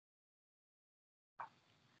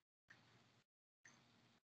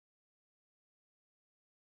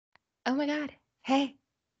Oh my God. Hey,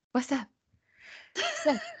 what's up?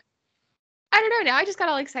 So I don't know. Now I just got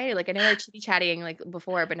all excited. Like I know we were chitty chatting like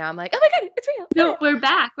before, but now I'm like, oh my God, it's real. No, we're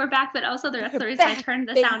back. We're back. But also that's We're the reason I back, turned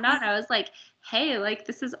the sound on. baby. I was like, hey, like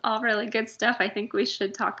this is all really good stuff. I think we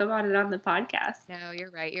should talk about it on the podcast. No,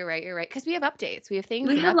 you're right. You're right. You're right. Because we have updates. We have things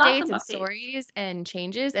We and have lots of updates and updates. stories and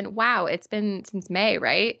changes. And wow, it's been since May,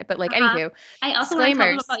 right? But like, Uh-huh. anywho, I also want to tell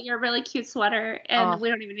them disclaimers. about your really cute sweater, and Oh, we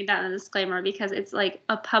don't even need that in the disclaimer because it's like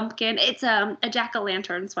a pumpkin. It's a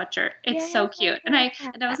jack-o'-lantern sweatshirt. It's yeah. so cute, and I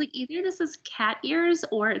was like, either this is cat ears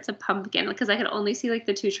or it's a pumpkin because I could only see like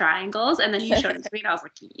the two triangles, and then you showed it to me, and I was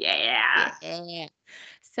like, yeah. Yeah.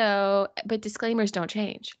 So, but disclaimers don't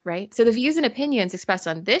change, right? So the views and opinions expressed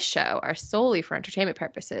on this show are solely for entertainment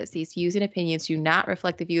purposes. These views and opinions do not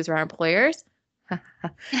reflect the views of our employers and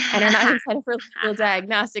are not intended for legal,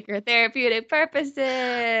 diagnostic, or therapeutic purposes.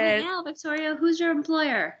 Wait, now, Victoria, who's your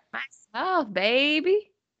employer? Myself,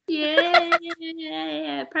 baby.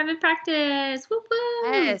 Yeah, private practice. Woo woo.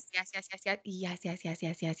 Yes, yes, yes, yes, yes, yes, yes, yes,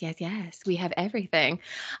 yes, yes, yes, yes. We have everything.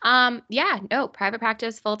 Yeah, no, private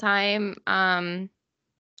practice, full time.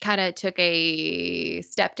 Kind of took a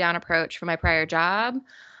step down approach from my prior job,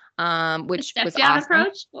 The which step was down awesome.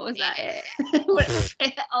 approach? What was that? Yeah.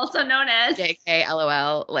 Also known as JK,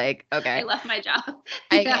 LOL. Like, I okay. left my job.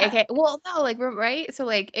 Yeah. Okay. Well, no, like, right. So,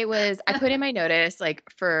 like, I put in my notice, like,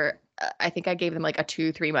 for, I think I gave them like a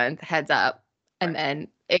 2-3 month heads up. And Right. then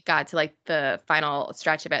it got to like the final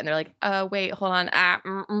stretch of it. And they're like, wait, hold on.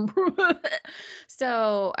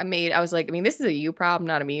 So I was like, I mean, this is a you problem,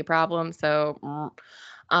 not a me problem. So,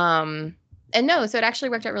 um, and no, so it actually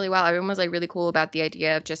worked out really well. Everyone was like really cool about the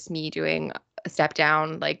idea of just me doing a step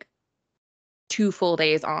down, like 2 full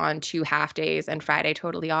days on, 2 half days, and Friday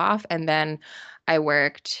totally off. And then I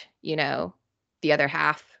worked, the other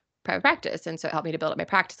half private practice. And so it helped me to build up my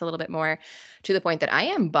practice a little bit more to the point that I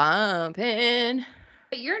am bumping.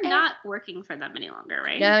 But you're Eh, not working for them any longer,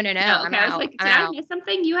 right? No, no, no. No, I'm okay. I was out. like, I'm did I out. miss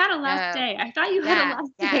something? You had a last No. day. I thought you had a Yeah,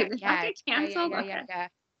 last day. yeah, Did that yeah, get yeah, yeah, canceled? yeah, yeah, Okay. yeah.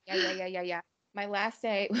 Yeah, yeah, yeah, yeah, yeah. My last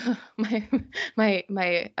day,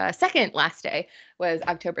 my second last day was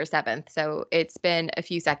October 7th. So it's been a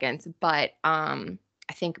few seconds, but I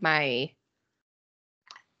think my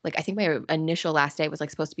initial last day was like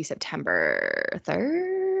supposed to be September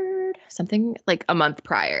 3rd, something like a month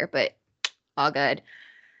prior, but all good.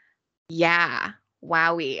 Yeah.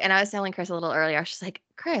 Wowie. And I was telling Chris a little earlier, I was just like,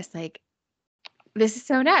 Chris, like, this is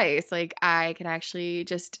so nice. Like, I can actually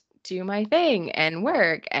just do my thing and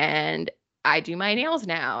work, and I do my nails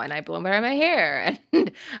now, and I blow dry my hair,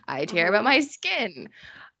 and I care about Uh-huh. my skin.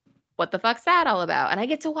 What the fuck's that all about? And I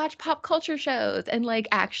get to watch pop culture shows and like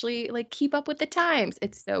actually like keep up with the times.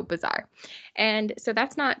 It's so bizarre. And so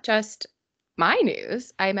that's not just my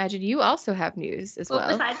news. I imagine you also have news as Well, well.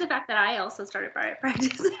 besides the fact that I also started private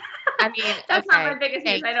practice, I mean, that's not my okay. biggest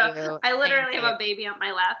news. Thank I know. you. I Thank literally have you. a baby on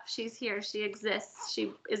my lap. She's here. She exists.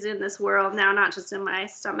 She is in this world now, not just in my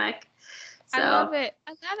stomach. I love So, it.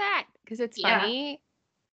 I love that because it's yeah. funny.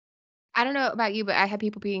 I don't know about you, but I had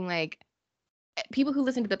people being like, people who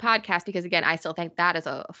listen to the podcast, because again, I still think that is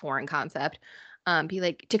a foreign concept, be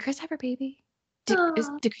like, did Chris have her baby? Oh, Did Chris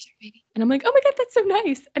have her baby? And I'm like, oh my God, that's so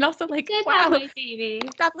nice. And also I like, did have wow, my baby.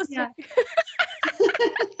 stop listening.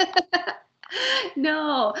 Yeah.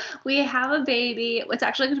 No, we have a baby. It's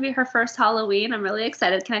actually going to be her first Halloween. I'm really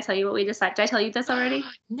excited. Can I tell you what we decided? Did I tell you this already?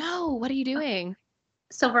 No, what are you Okay. doing?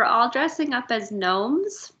 So we're all dressing up as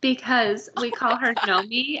gnomes because Oh we my call her God,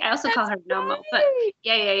 Nomi. I also call that's her Nomo, but right.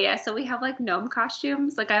 yeah, yeah, yeah. So we have like gnome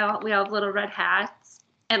costumes. We all have little red hats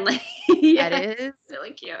and like That yeah, is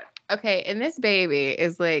really cute. okay. And this baby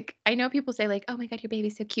is like, I know people say like, oh my God, your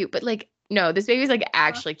baby's so cute, but like, no, this baby's like Oh,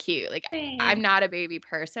 actually cute. Like, I'm thanks. not a baby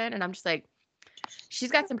person, and I'm just like, she's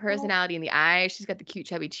got some personality in the eyes. She's got the cute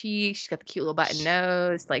chubby cheeks. She's got the cute little button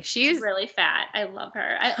nose. Like She's she's really fat. I love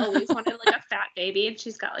her. I always wanted like a fat baby, and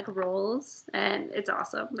she's got like rolls, and it's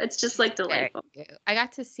awesome. It's just she's like very delightful. cute. I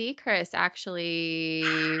got to see Chris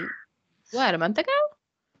actually, what, a month ago?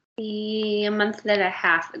 A month and a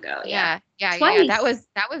half ago, yeah. Yeah, yeah, yeah, yeah. That Twice. was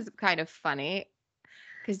that was kind of funny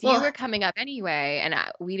because you Well, were coming up anyway, and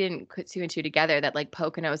we didn't put two and two together that like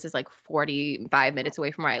Poconos is like 45 minutes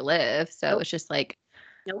away from where I live. So it nope, was just like,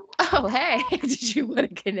 nope. oh hey, did you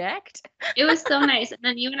want to connect? It was so nice. And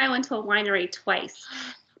then you and I went to a winery twice.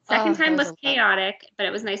 Second Oh, that time was was a lot. chaotic, but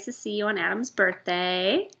it was nice to see you on Adam's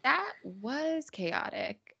birthday. That was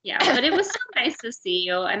chaotic. Yeah, but it was so nice to see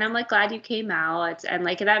you. And I'm like glad you came out. And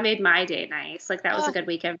like that made my day nice. Like that was a Oh, good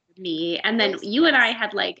weekend for me. And then was you and I nice.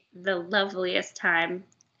 had like the loveliest time.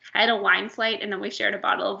 I had a wine flight, and then we shared a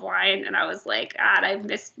bottle of wine, and I was like, God, I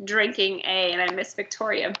miss drinking A, and I miss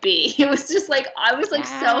Victoria B. It was just like, I was like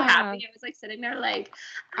so happy. I was like sitting there like,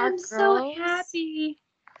 I'm so happy.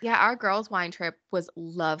 Yeah, our girls' wine trip was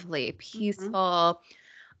lovely, peaceful,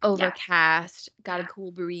 overcast, got a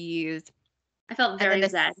cool breeze. I felt very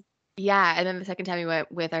zen. Yeah, and then the second time we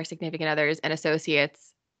went with our significant others and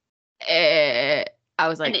associates, I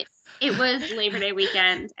was like, and it was Labor Day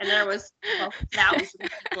weekend, and there was thousands of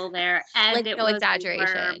people there, and like, it no was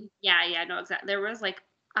exaggeration. warm. Yeah, no, exactly. There was like,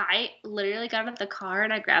 I literally got out of the car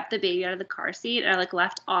and I grabbed the baby out of the car seat, and I like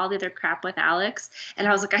left all the other crap with Alex, and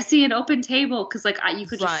I was like, I see an open table, because like you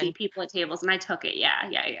could just see people at tables, and I took it. Yeah.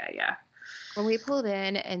 When we pulled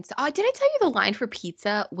in, and so, did I tell you the line for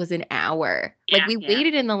pizza was an hour? Yeah, like we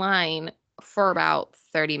waited in the line for about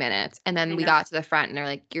 30 minutes, and then we got to the front, and they're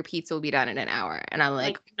like, your pizza will be done in an hour. And I'm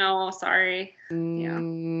like, no, sorry.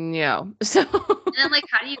 No. So and then like,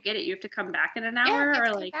 how do you get it? You have to come back in an hour,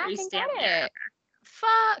 or like, are you standing there?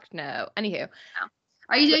 Fuck no. Anywho. No.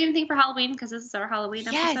 Are you doing anything for Halloween? Because this is our Halloween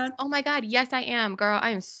episode. Oh my God. Yes, I am. Girl, I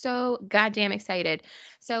am so goddamn excited.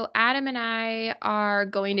 So Adam and I are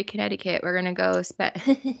going to Connecticut. We're going to go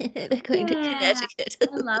We're going to Connecticut. I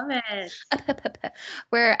love it.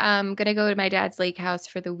 We're going to go to my dad's lake house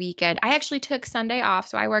for the weekend. I actually took Sunday off.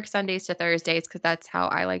 So I work Sundays to Thursdays because that's how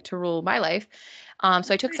I like to rule my life.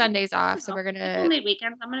 So I took Sundays off. So we're going to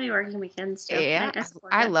weekends. I'm going to be working weekends too. Yeah,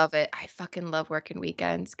 I love it. I fucking love working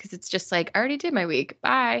weekends because it's just like, I already did my week.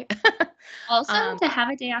 Bye. Also, to have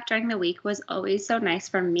a day off during the week was always so nice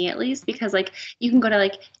for me, at least, because like you can go to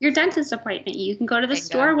like your dentist appointment, you can go to the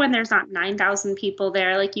store when there's not 9,000 people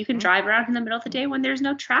there, like you can drive around in the middle of the day when there's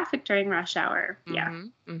no traffic during rush hour.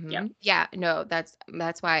 Yeah, no, that's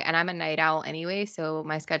why. And I'm a night owl anyway, so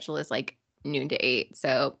my schedule is like noon to 8.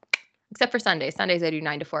 So except for Sundays I do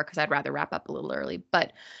 9 to 4 because I'd rather wrap up a little early.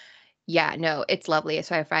 But yeah, no, it's lovely.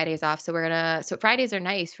 So I have Fridays off. So so Fridays are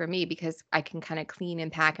nice for me because I can kind of clean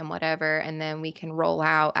and pack and whatever. And then we can roll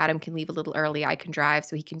out. Adam can leave a little early. I can drive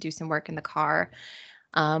so he can do some work in the car.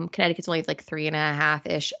 Connecticut's only like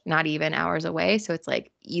 3.5-ish, not even hours away. So it's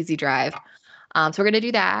like easy drive. So we're going to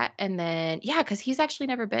do that. And then, because he's actually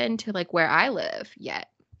never been to like where I live yet.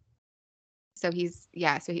 So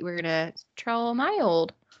we're going to troll my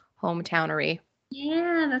old hometownery.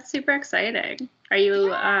 Yeah, that's super exciting. Are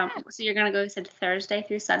you so you're gonna go, you said, Thursday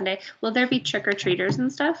through Sunday? Will there be trick-or-treaters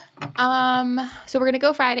and stuff? So we're gonna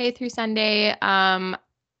go Friday through Sunday. I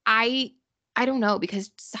don't know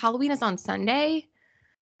because Halloween is on Sunday.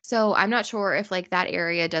 So I'm not sure if like that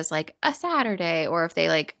area does like a Saturday or if they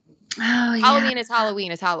like Halloween is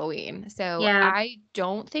Halloween. So I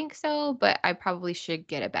don't think so, but I probably should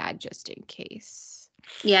get a bag just in case.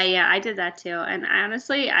 Yeah, I did that too. And I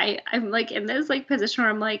honestly, I'm like in this like position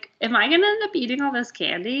where I'm like, am I gonna end up eating all this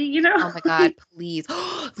candy? You know? Oh my God, please.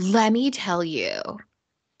 Let me tell you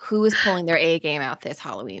who is pulling their A game out this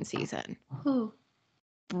Halloween season. Who?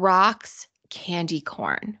 Brock's candy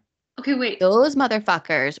corn. Okay, wait. Those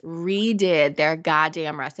motherfuckers redid their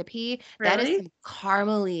goddamn recipe. Really? That is some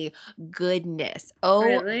caramely goodness.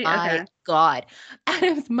 Oh my God.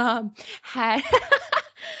 Adam's mom had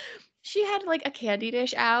she had like a candy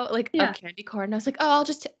dish out, like of candy corn. I was like, oh, I'll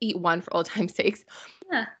just eat one for old time's sakes.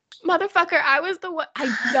 Yeah. Motherfucker, I was the one.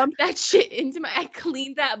 I dumped that shit I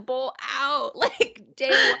cleaned that bowl out like day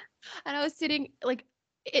one. And I was sitting like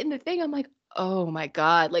in the thing. I'm like, oh my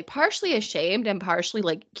God, like partially ashamed and partially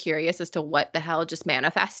like curious as to what the hell just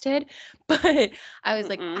manifested. But I was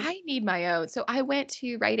like, I need my own. So I went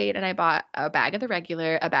to Rite Aid and I bought a bag of the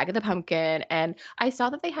regular, a bag of the pumpkin, and I saw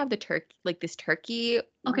that they have the turkey, like this turkey.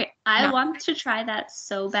 Okay, I want to try that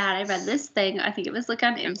so bad. I read this thing, I think it was like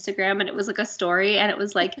on Instagram, and it was like a story, and it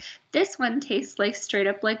was like, this one tastes like straight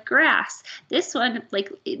up like grass. This one,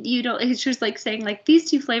 like, it's just like saying like these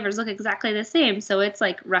two flavors look exactly the same. So it's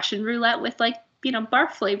like Russian roulette with like,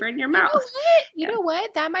 barf flavor in your mouth. You know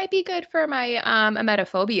what? That might be good for my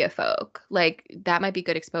emetophobia folk. Like that might be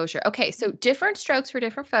good exposure. Okay, so different strokes for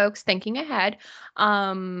different folks. Thinking ahead.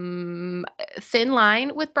 Thin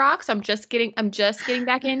line with Brock's. I'm just getting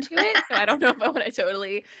back into it. So I don't know if I want to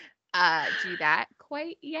totally do that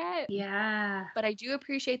quite yet. Yeah. But I do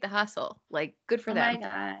appreciate the hustle. Like good for them. Oh my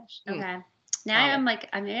gosh. Okay. Now I'm like,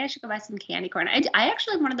 maybe I should go buy some candy corn. I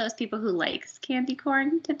actually am one of those people who likes candy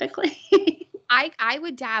corn typically. I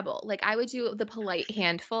would dabble. Like I would do the polite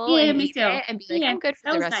handful and eat it and be like, I'm good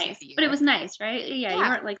for the rest of the year. But it was nice, right? Yeah. You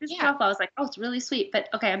weren't like, this truffle. I was like, oh, it's really sweet, but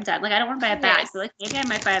okay, I'm done. Like I don't want to buy a bag. So like maybe I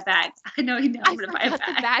might buy a bag. I know I'm gonna buy a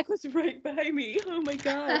bag. The bag was right by me. Oh my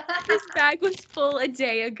God. This bag was full a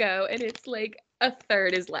day ago and it's like a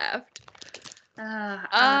third is left. Uh,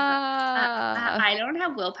 I don't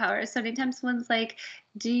have willpower. So anytime someone's like,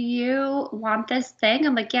 "Do you want this thing?"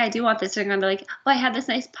 I'm like, "Yeah, I do want this thing." And they're like, "Oh, I have this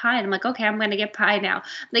nice pie." And I'm like, "Okay, I'm gonna get pie now."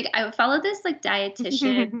 Like I follow this like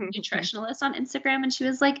dietitian nutritionalist on Instagram, and she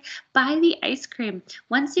was like, "Buy the ice cream.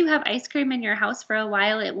 Once you have ice cream in your house for a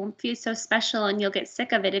while, it won't feel so special, and you'll get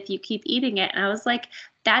sick of it if you keep eating it." And I was like,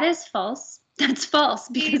 "That is false." That's false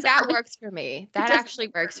See, because that works for me. it That doesn't actually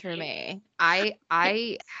work works for for me. me.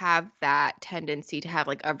 I have that tendency to have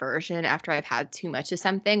like aversion after I've had too much of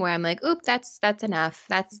something where I'm like, oop, that's enough.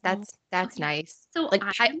 Mhm. That's Okay. nice. So Like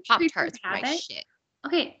I'm Pop creature of Tarts were my habit. shit.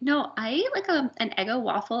 Okay, no, I ate like an Eggo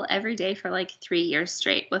waffle every day for like 3 years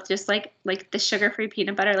straight with just like the sugar-free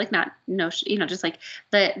peanut butter, like not no, just like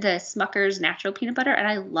the Smucker's natural peanut butter, and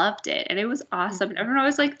I loved it, and it was awesome. And Mhm. everyone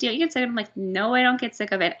always like, "Do you get sick?" I'm like, "No, I don't get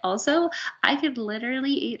sick of it." Also, I could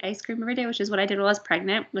literally eat ice cream every day, which is what I did while I was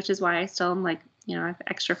pregnant, which is why I still am like, I have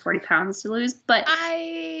extra 40 pounds to lose, but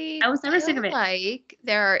I I was never sick feel of it. like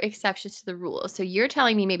there are exceptions to the rule. So you're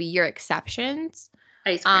telling me maybe your exceptions,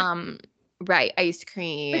 Ice cream. um, right, ice But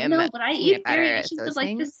cream, no, but I peanut eat butter, variations of those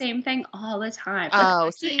like the things. same thing all the time. Like Oh,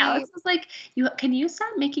 actually, see, Alex was like, "You can you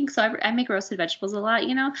stop making?" So I make roasted vegetables a lot,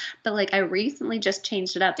 but like I recently just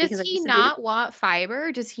changed it up does because I he used to be not want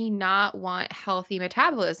fiber? Does he not want healthy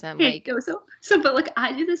metabolism? okay. Like, So, but like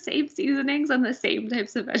I do the same seasonings on the same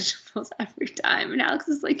types of vegetables every time. And Alex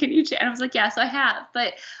is like, "Can you change?" And I was like, "Yes, I have."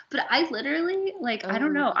 But I literally like I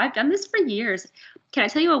don't know. oh, I've done this for years. Can I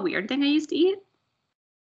tell you a weird thing I used to eat?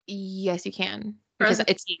 yes, you can because Frozen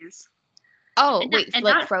it's peas. oh, And not, wait, and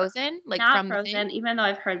like not frozen, like Not from the thing? frozen, even though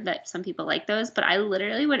I've heard that some people like those, but I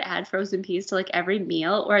literally would add frozen peas to, like, every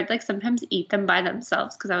meal or I'd, like, sometimes eat them by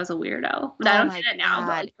themselves because I was a weirdo. But I Oh don't do my that now, but,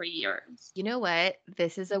 God. like, for years. You know what?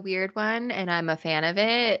 This is a weird one, and I'm a fan of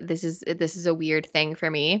it. This is a weird thing for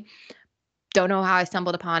me. Don't know how I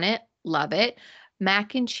stumbled upon it. Love it.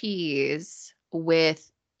 Mac and cheese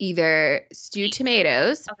with either stewed Beets.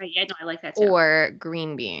 tomatoes Okay, yeah, no, I like that too. or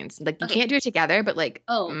green beans. Like you Okay. can't do it together, but like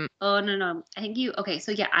Oh, no, no. I think you okay,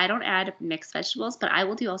 so, yeah, I don't add mixed vegetables, but I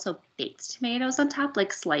will do also baked tomatoes on top,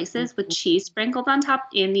 like slices with cheese sprinkled on top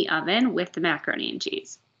in the oven with the macaroni and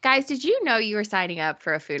cheese. guys, did you know you were signing up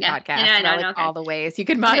for a food Yeah, I know, podcast I know, about I like know, okay. all the ways you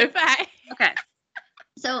could Okay, modify? okay.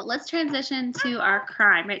 So let's transition to our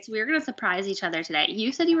crime, right? So we were going to surprise each other today.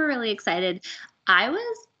 You said you were really excited. I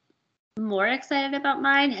was more excited about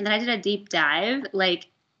mine, and then I did a deep dive. Like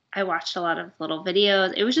I watched a lot of little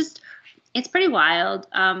videos. It's pretty wild.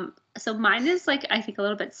 So mine is like I think a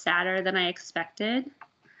little bit sadder than I expected.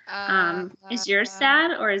 Uh, Is yours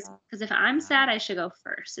sad, or is because if I'm sad, I should go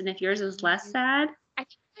first, and if yours is less you sad, I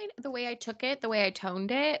think the way I took it, the way I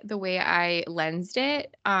toned it, the way I lensed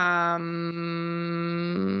it,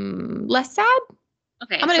 less sad.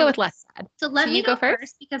 okay. I'm gonna go with less sad. So So let me you go go first.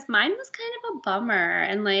 first because mine was kind of a bummer,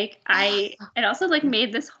 and like it also like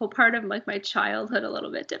made this whole part of like my childhood a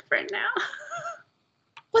little bit different now.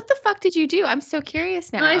 What the fuck did you do? I'm so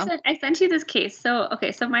curious No, now. I sent you this case. So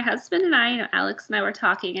okay, so my husband and I, Alex and I were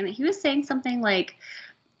talking, and he was saying something like,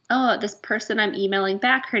 "Oh, this person I'm emailing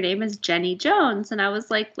back, her name is Jenny Jones," and I was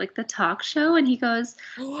like the talk show, and he goes,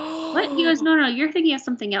 "What?" He goes, "No, no, you're thinking of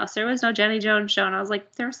something else. There was no Jenny Jones show," and I was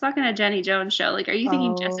like, "There's fucking a Jenny Jones show. Like, are you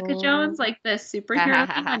thinking Jessica Oh. Jones, like the superhero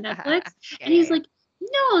thing on Yeah, Netflix?" And yeah, he's yeah. like,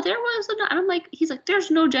 "No, there was no." And I'm like, he's like, "There's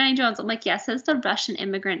no Jenny Jones." I'm like, "Yes, it's the Russian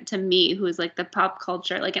immigrant to me who is like the pop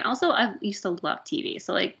culture. Like, and also I used to love TV,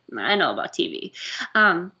 so like I know about TV."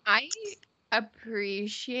 Um, I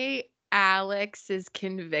appreciate Alex's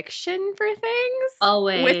conviction for things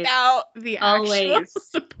always, without the actual always,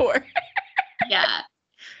 support. yeah.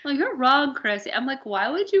 Well, you're wrong, Chrissy. I'm like, why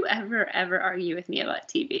would you ever argue with me about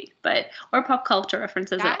TV, or pop culture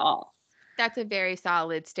references at That all? that's a very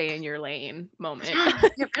solid stay in your lane moment. Yeah,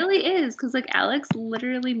 it really is. Cause like Alex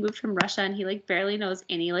literally moved from Russia and he like barely knows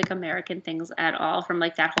any like American things at all from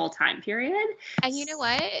like that whole time period. And you know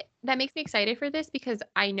what? That makes me excited for this because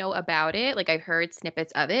I know about it. Like I've heard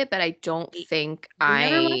snippets of it, but I don't Wait, think you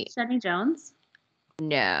never I watched Jenny Jones?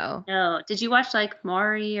 know. No. Did you watch like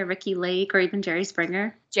Maury or Ricky Lake or even Jerry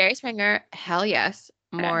Springer? Jerry Springer, hell yes.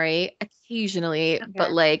 Okay. Maury, occasionally, but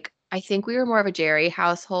Okay. like I think we were more of a Jerry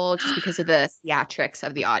household just because of the theatrics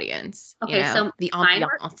of the audience, Okay, so the mine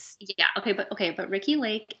were ambiance. yeah, but Ricky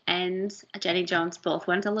Lake and Jenny Jones both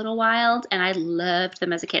went a little wild and I loved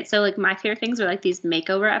them as a kid. So like my favorite things were like these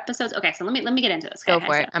makeover episodes. Okay, so let me get into this. Go Okay,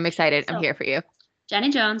 for it. I'm excited. I'm so here for you. Jenny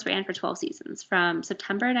Jones ran for 12 seasons from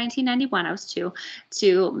September 1991, I was 2,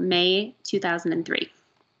 to May 2003.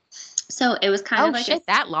 So it was kind Oh of like a shit,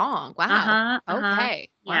 that long. Wow. uh-huh, uh-huh. Okay.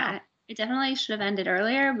 Yeah. Wow. It definitely should have ended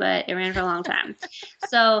earlier, but it ran for a long time.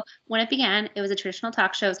 So when it began, it was a traditional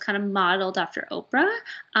talk show. It was kind of modeled after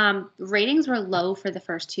Oprah. Ratings were low for the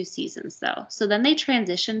first 2 seasons, though. So then they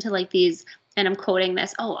transitioned to like these, and I'm quoting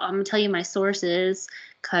this. Oh, I'm gonna tell you my sources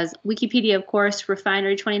because Wikipedia, of course,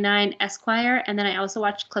 Refinery 29, Esquire, and then I also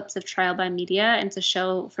watched clips of Trial by Media, and it's a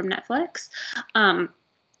show from Netflix.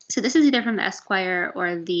 So this is either from the Esquire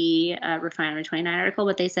or the Refinery 29 article,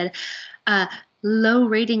 but they said uh, low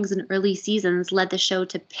ratings in early seasons led the show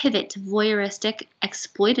to pivot to voyeuristic,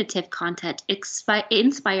 exploitative content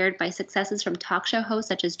inspired by successes from talk show hosts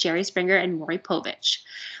such as Jerry Springer and Maury Povich,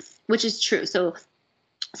 which is true. So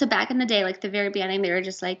back in the day, like the very beginning, they were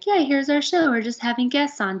just like, yeah, here's our show. We're just having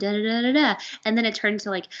guests on, da da da da da. And then it turned to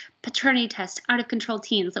like paternity test, out of control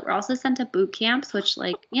teens that were also sent to boot camps, which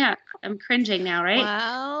like, yeah, I'm cringing now, right?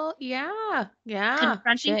 Well, yeah.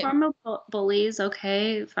 Confronting Shit. former bullies,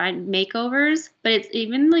 okay, fine. Makeovers, but it's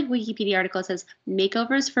even like Wikipedia article says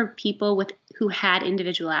makeovers for people with who had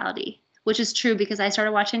individuality, which is true because I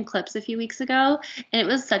started watching clips a few weeks ago and it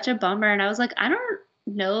was such a bummer. And I was like, I don't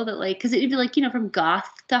know that like because it'd be like from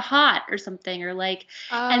goth to hot or something or like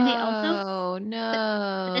and they also Oh,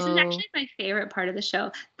 but this is no. actually my favorite part of the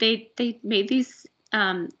show. They made these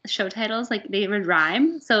show titles like they would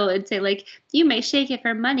rhyme. So it'd say like you may shake it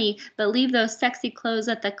for money, but leave those sexy clothes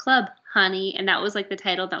at the club, honey. And that was like the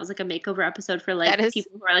title. That was like a makeover episode for That like is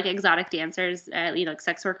people who are like exotic dancers, like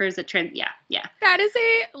sex workers that trend. Yeah. that is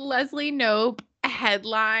a Leslie Knope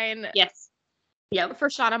headline Yes. Yep. for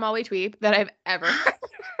Shauna Malwae tweet that I've ever heard.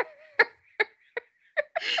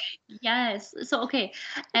 Yes. So, okay,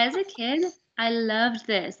 as a kid, I loved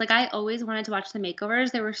this. Like, I always wanted to watch the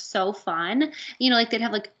makeovers. They were so fun. Like they'd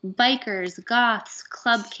have like bikers, goths,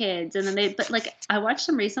 club kids, and then but like I watched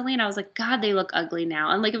them recently and I was like, God, they look ugly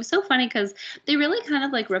now. And like it was so funny because they really kind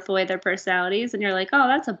of like rip away their personalities, and you're like, oh,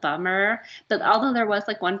 that's a bummer. But although there was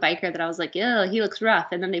like one biker that I was like, yeah, he looks rough,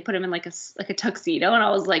 and then they put him in like a tuxedo, and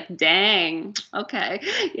I was like, dang, okay.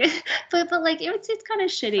 Yeah. But like it's kind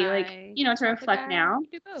of shitty, like to Want the reflect guy, now.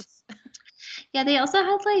 you do both. Yeah, they also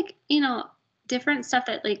had like, different stuff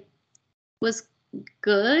that like was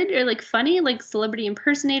good or like funny, like celebrity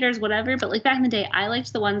impersonators, whatever. But like back in the day, I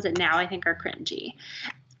liked the ones that now I think are cringy.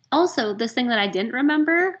 Also, this thing that I didn't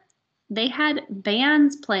remember, they had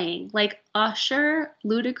bands playing like Usher,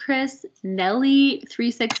 Ludacris, Nelly,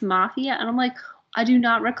 3 6 Mafia. And I'm like, I do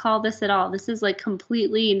not recall this at all. This is like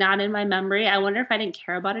completely not in my memory. I wonder if I didn't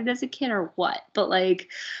care about it as a kid or what. But like,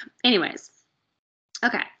 anyways.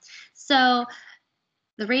 Okay. So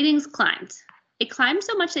the ratings climbed. It climbed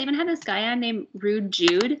so much they even had this guy on named Rude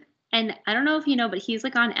Jude. And I don't know if you know, but he's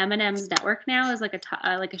like on Eminem's network now as like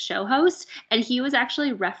a show host. And he was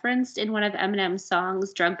actually referenced in one of Eminem's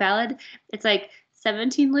songs, Drug Ballad. It's like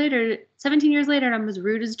 17 years later, and I'm as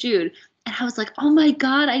rude as Jude. And I was like, oh my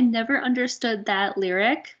God, I never understood that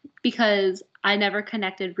lyric because I never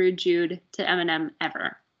connected Rude Jude to Eminem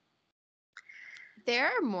ever. There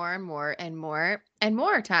are more and more and more and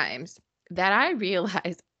more times that I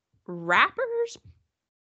realize rappers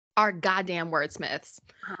are goddamn wordsmiths.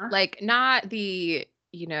 Uh-huh. Like not the,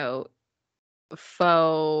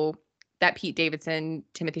 faux that Pete Davidson,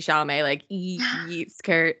 Timothy Chalamet, like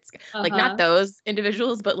skirts, like not those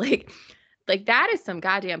individuals, but like that is some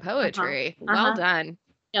goddamn poetry. Well done.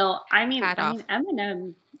 I mean Hat off.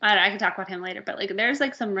 Eminem. I can talk about him later, but like there's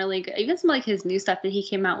like some really good, even some like his new stuff that he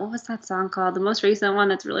came out. What was that song called? The most recent one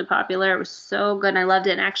that's really popular. It was so good and I loved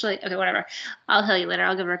it. And actually, okay, whatever. I'll tell you later.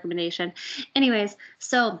 I'll give a recommendation. Anyways,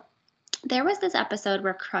 so there was this episode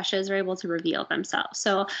where crushes were able to reveal themselves.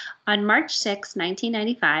 So on March 6,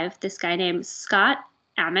 1995, this guy named Scott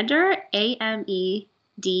Amedure, Amedure.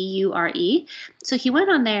 So he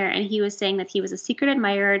went on there and he was saying that he was a secret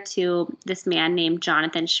admirer to this man named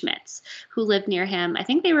Jonathan Schmitz, who lived near him. I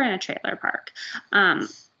think they were in a trailer park.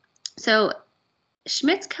 So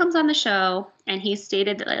Schmitz comes on the show and he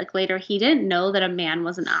stated that like later he didn't know that a man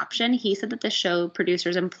was an option. He said that the show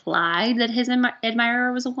producers implied that his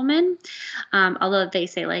admirer was a woman, although they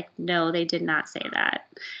say like no, they did not say that.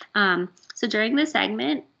 So during this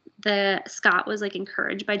segment, Scott was like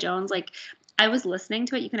encouraged by Jones. Like I was listening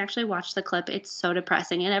to it. You can actually watch the clip. It's so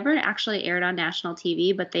depressing. It never actually aired on national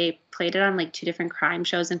TV, but they played it on like 2 different crime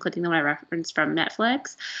shows, including the one I referenced from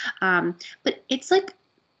Netflix. But it's like.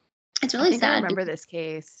 It's really sad. I remember this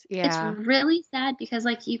case. Yeah. It's really sad because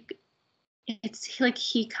like it's like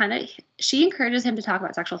she encourages him to talk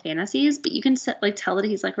about sexual fantasies, but you can like tell that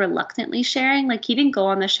he's like reluctantly sharing. Like he didn't go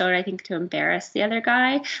on the show, I think, to embarrass the other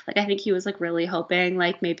guy. Like I think he was like really hoping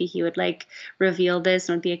like maybe he would like reveal this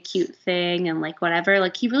and it would be a cute thing and like whatever.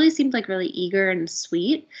 Like he really seemed like really eager and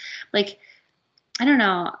sweet. Like I don't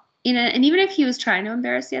know. and even if he was trying to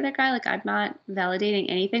embarrass the other guy, like I'm not validating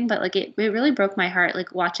anything, but like it really broke my heart,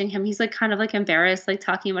 like watching him. He's like kind of like embarrassed, like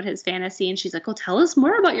talking about his fantasy, and she's like, "Well, tell us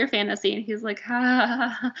more about your fantasy." And he's like, "Ha,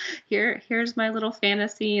 ha, ha, here's my little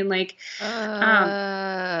fantasy," and like, um,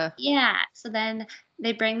 Uh, yeah. So then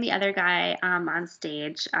they bring the other guy on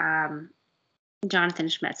stage, Jonathan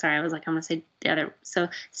Schmidt. Sorry, I was like, I'm gonna say the other. So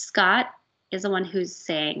Scott is the one who's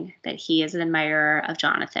saying that he is an admirer of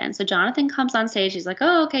Jonathan. So Jonathan comes on stage. He's like,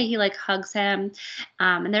 oh, okay. He like hugs him,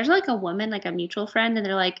 and there's like a woman, like a mutual friend, and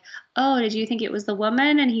they're like, oh, did you think it was the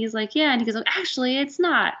woman? And he's like, yeah. And he goes, like, actually, it's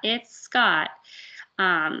not. It's Scott.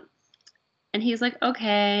 Um, and he's like,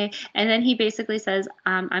 okay. And then he basically says,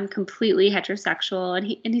 I'm completely heterosexual,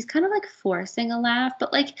 and he's kind of like forcing a laugh,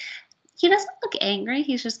 but like he doesn't look angry.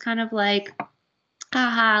 He's just kind of like,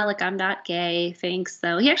 haha, like I'm not gay, thanks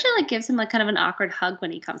though. He actually like gives him like kind of an awkward hug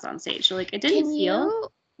when he comes on stage. So like it didn't can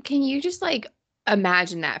feel. you just like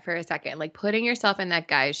imagine that for a second, like putting yourself in that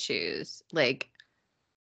guy's shoes, like,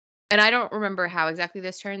 and I don't remember how exactly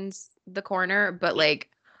this turns the corner, but like,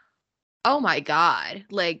 oh my God,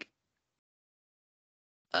 like,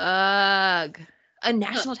 ugh, a Oh,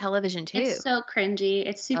 national television too. it's so cringy.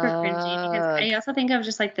 It's super cringy because I Ugh, also think of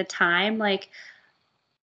just like the time, like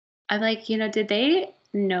I'm like, did they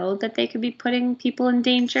know that they could be putting people in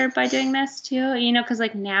danger by doing this too? Because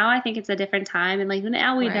like now I think it's a different time, and like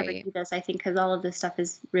now we'd never right. do this. I think because all of this stuff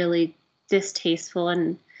is really distasteful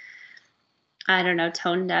and I don't know,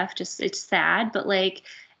 tone deaf. Just it's sad, but like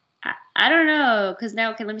I don't know because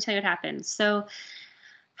now okay, let me tell you what happened. So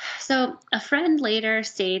a friend later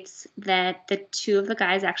states that the two of the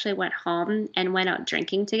guys actually went home and went out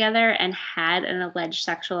drinking together and had an alleged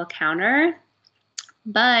sexual encounter.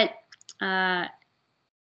 But uh,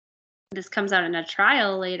 this comes out in a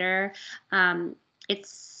trial later. It's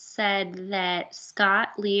said that Scott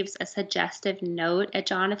leaves a suggestive note at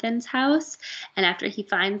Jonathan's house. And after he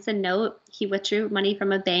finds the note, he withdrew money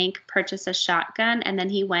from a bank, purchased a shotgun, and then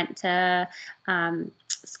he went to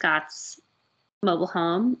Scott's mobile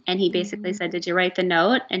home and he basically said, did you write the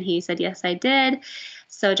note? And he said, yes, I did.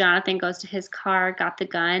 So Jonathan goes to his car, got the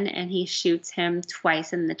gun, and he shoots him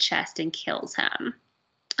twice in the chest and kills him.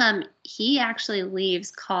 He actually leaves,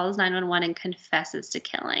 calls 911 and confesses to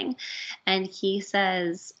killing. And he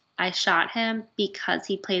says, I shot him because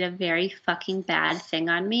he played a very fucking bad thing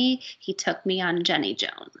on me. He took me on Jenny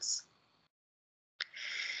Jones.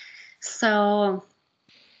 So,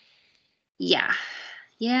 yeah.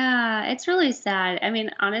 Yeah, it's really sad. I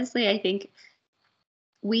mean, honestly, I think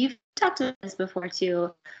we've talked about this before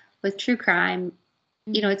too with true crime.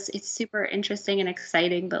 Mhm. It's super interesting and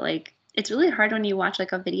exciting, but like it's really hard when you watch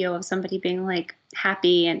like a video of somebody being like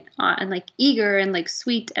happy and like eager and like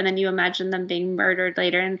sweet, and then you imagine them being murdered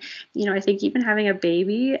later. And I think even having a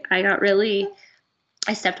baby,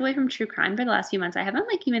 I stepped away from true crime for the last few months. I haven't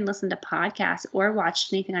like even listened to podcasts or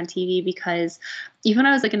watched anything on TV because even when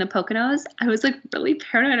I was like in the Poconos, I was like really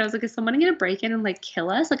paranoid. I was like, is someone gonna break in and like kill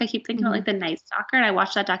us? Like I keep thinking about Mhm. like the Night Stalker, and I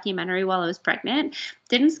watched that documentary while I was pregnant.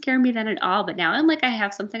 Didn't scare me then at all, but now I'm like I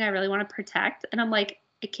have something I really want to protect, and I'm like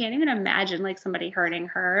I can't even imagine like somebody hurting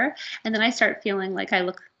her. And then I start feeling like I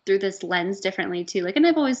look through this lens differently too. Like, and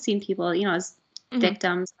I've always seen people, as Mhm.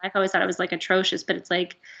 victims. I've always thought it was like atrocious, but it's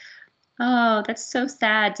like oh, that's so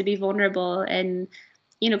sad to be vulnerable and,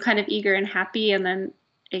 kind of eager and happy, and then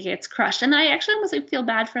it gets crushed. And I actually almost like feel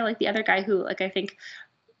bad for like the other guy who like I think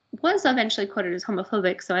was eventually quoted as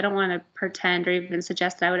homophobic. So I don't want to pretend or even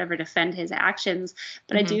suggest that I would ever defend his actions.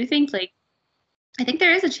 But I Mhm. do think like I think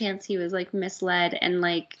there is a chance he was like misled and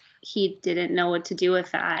like he didn't know what to do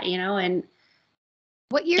with that, and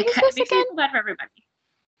What year was it this makes me again? feel bad for everybody.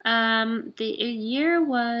 The year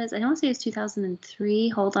was I don't say it's 2003.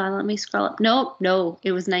 Hold on, let me scroll up. Nope, no,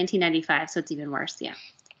 it was 1995, so it's even worse. Yeah.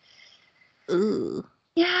 Ooh.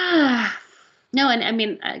 Yeah. No, and I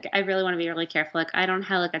mean, I really want to be really careful. Like, I don't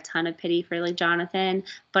have like a ton of pity for like Jonathan,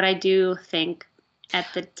 but I do think at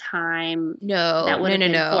the time No, that would no, have no,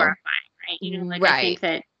 been no. horrifying, right? Like I think Right.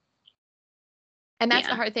 that, And that's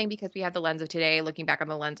the yeah. hard thing because we have the lens of today looking back on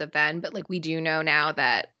the lens of then, but like we do know now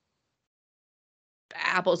that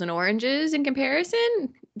apples and oranges in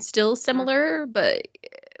comparison, still similar, but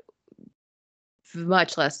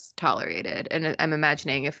much less tolerated. And I'm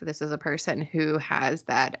imagining if this is a person who has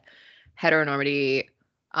that heteronormity,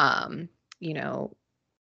 um, you know,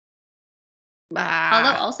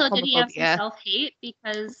 Although also did he have some homophobia, self-hate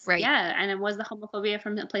because right? yeah, and it was the homophobia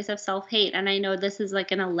from a place of self-hate. And I know this is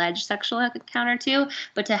like an alleged sexual encounter too,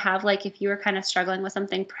 but to have like if you were kind of struggling with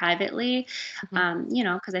something privately,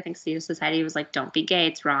 Mhm. because I think Cedar Society was like, don't be gay,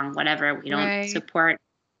 it's wrong, whatever. We don't Right. support.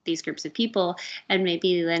 these groups of people, and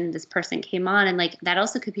maybe then this person came on, and like that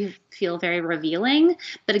also could feel very revealing.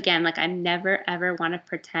 But again, like I never ever want to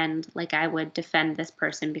pretend like I would defend this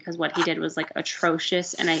person, because what he did was like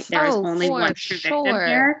atrocious, and there is only one true victim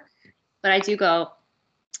here. But I do go,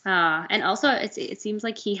 and also it seems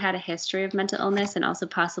like he had a history of mental illness and also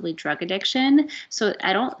possibly drug addiction. So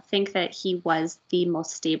I don't think that he was the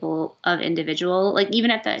most stable of individual. Like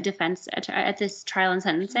even at the defense at this trial and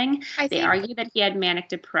sentencing, they argue that he had manic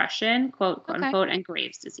depression, quote unquote, and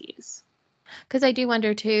Graves' disease. Because I do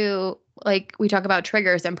wonder too, like we talk about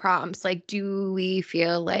triggers and prompts. Like, do we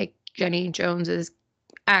feel like Jenny Jones's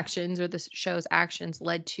actions or the show's actions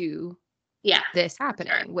led to this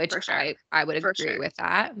happening? Sure, which I would agree with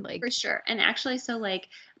that. Like for sure. And actually, so like,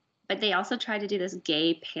 but they also tried to do this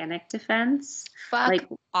gay panic defense. Fuck like,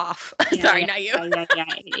 off. Sorry, not you. No,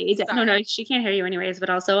 she can't hear you anyways. But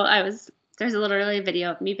also, there's literally a video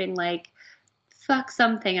of me being like, fuck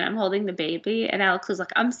something, and I'm holding the baby, and Alex was like,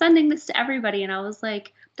 I'm sending this to everybody, and I was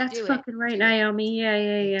like, that's fucking right, Naomi.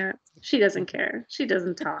 Yeah. She doesn't care. She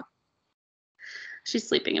doesn't talk. She's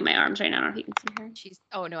sleeping in my arms right now. I don't know if you can see her.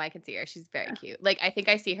 Oh no, I can see her. She's very cute. Like I think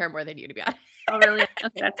I see her more than you, to be honest. Oh really?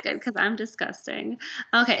 Okay, that's good because I'm disgusting.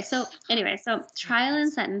 Okay, so anyway, so trial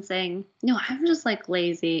and sentencing. No, I'm just like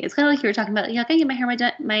lazy. It's kind of like you were talking about. I can get my hair,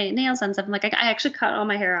 my nails done stuff. I'm like, I actually cut all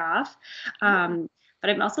my hair off. But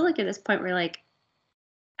I'm also like at this point where like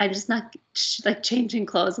I'm just not like changing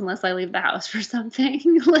clothes unless I leave the house for something.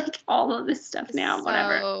 Like all of this stuff now,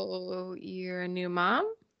 whatever. So you're a new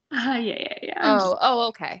mom? Yeah. Oh,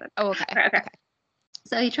 okay. Okay.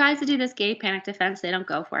 So he tries to do this gay panic defense. They don't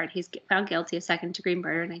go for it. He's found guilty of second-degree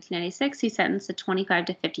murder in 1996. He's sentenced to 25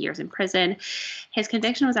 to 50 years in prison. His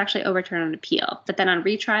conviction was actually overturned on appeal. But then on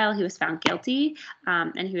retrial, he was found guilty,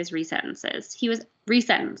 and he was resentenced. He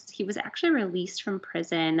was actually released from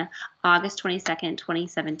prison August 22nd,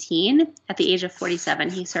 2017. At the age of 47,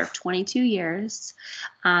 he served 22 years.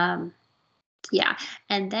 And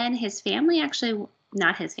then his family actually...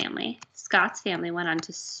 Not his family. Scott's family went on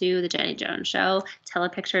to sue the Jenny Jones Show,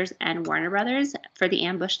 Telepictures, and Warner Brothers for the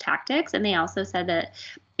ambush tactics. And they also said that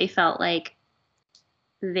they felt like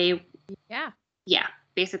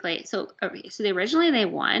basically. So originally they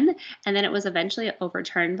won, and then it was eventually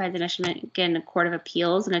overturned by the Michigan Court of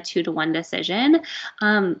Appeals in a 2-1 decision.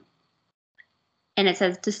 And it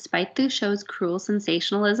says, despite the show's cruel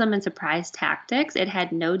sensationalism and surprise tactics, it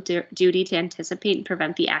had no duty to anticipate and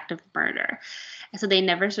prevent the act of murder. So they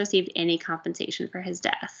never received any compensation for his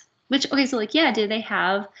death. Which, okay, so like, did they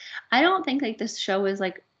have... I don't think like this show is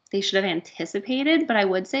like they should have anticipated, but I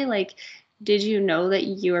would say like, did you know that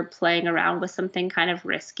you were playing around with something kind of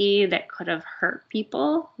risky that could have hurt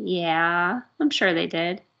people? Yeah, I'm sure they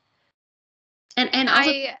did. And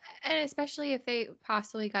also, and especially if they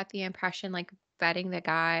possibly got the impression like vetting the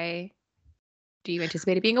guy, do you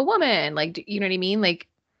anticipate it being a woman? Like, you know what I mean? Like,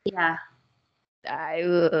 yeah.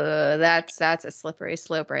 That's a slippery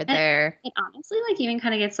slope right there. It honestly like even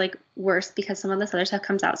kind of gets like worse because some of this other stuff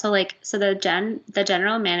comes out. So the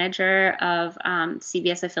general manager of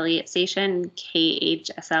CBS affiliate station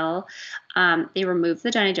KHSL, they removed the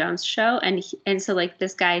Jenny Jones Show, and so like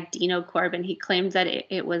this guy Dino Corbin, he claimed that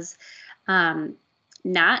it was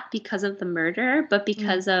not because of the murder, but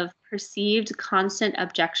because of perceived constant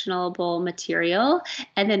objectionable material.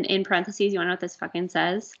 And then in parentheses, you want to know what this fucking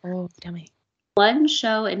says? Oh, tell me. One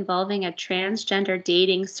show involving a transgender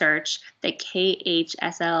dating search that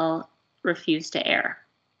KHSL refused to air.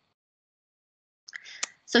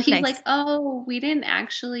 So he's like, oh, we didn't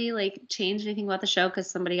actually like change anything about the show because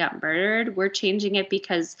somebody got murdered. We're changing it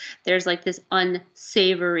because there's like this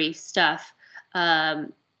unsavory stuff,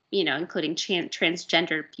 including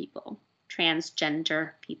transgender people.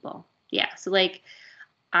 Yeah. So like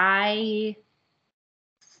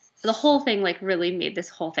the whole thing like really made this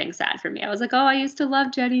whole thing sad for me. I was like, oh, I used to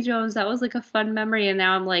love Jenny Jones. That was like a fun memory. And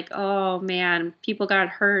now I'm like, oh man, people got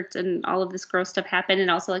hurt and all of this gross stuff happened.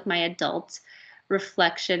 And also like my adult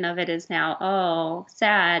reflection of it is now, oh,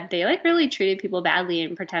 sad. They like really treated people badly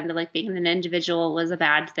and pretended like being an individual was a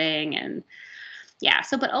bad thing. And yeah.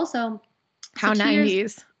 So, but also how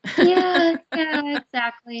 90s. Yeah,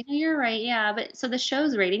 exactly. No, you're right. Yeah. But so the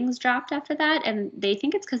show's ratings dropped after that, and they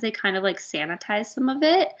think it's because they kind of like sanitized some of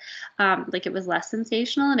it. Like it was less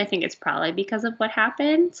sensational, and I think it's probably because of what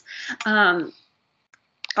happened.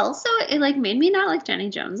 Also, it like made me not like Jenny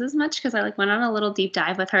Jones as much because I like went on a little deep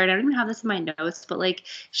dive with her. I don't even have this in my notes, but like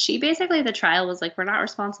she basically the trial was like, we're not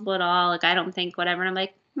responsible at all. Like I don't think whatever. And I'm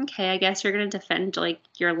like, okay, I guess you're gonna defend like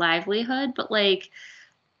your livelihood, but like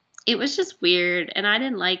it was just weird and I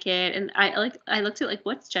didn't like it. And I looked at like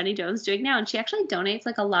what's Jenny Jones doing now? And she actually donates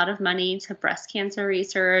like a lot of money to breast cancer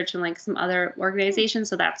research and like some other organizations.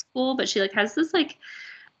 So that's cool. But she like has this like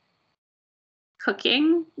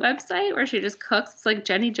cooking website where she just cooks. It's like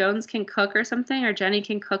Jenny Jones Can Cook or something, or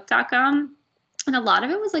JennyCanCook.com. And a lot of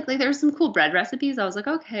it was like there were some cool bread recipes. I was like,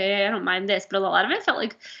 okay, I don't mind this. But a lot of it felt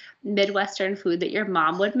like Midwestern food that your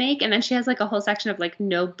mom would make. And then she has like a whole section of like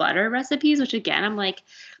no butter recipes, which again, I'm like,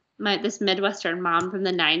 this Midwestern mom from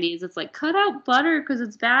the 90s, it's like, cut out butter because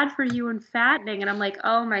it's bad for you and fattening. And I'm like,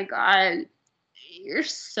 oh my God, you're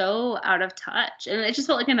so out of touch. And it just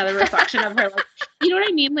felt like another reflection of her, like, you know what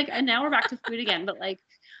I mean? Like, and now we're back to food again, but like,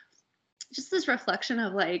 just this reflection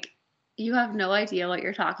of like, you have no idea what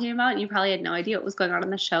you're talking about. And you probably had no idea what was going on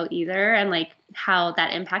in the show either. And like how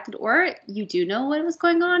that impacted, or you do know what was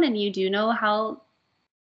going on and you do know how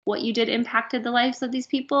what you did impacted the lives of these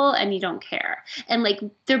people and you don't care. And like,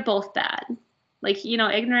 they're both bad. Like, you know,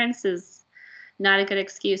 ignorance is not a good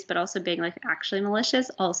excuse, but also being like actually malicious,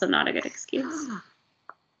 also not a good excuse.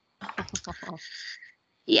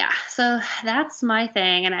 Yeah. So that's my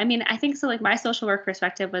thing. And I mean, I think so like my social work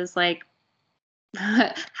perspective was like,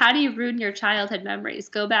 how do you ruin your childhood memories?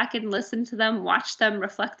 Go back and listen to them, watch them,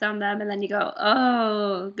 reflect on them, and then you go,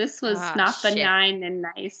 oh, this was not Shit. benign and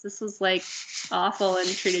nice. This was like awful and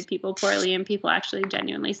treated people poorly, and people actually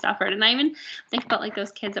genuinely suffered. And I even think about like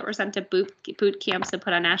those kids that were sent to boot camps and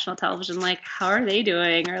put on national television. Like, how are they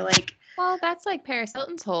doing? Or like, Well, that's like Paris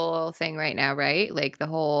Hilton's whole thing right now, right? Like the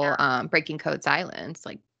whole breaking code silence.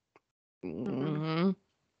 Like,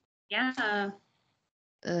 yeah.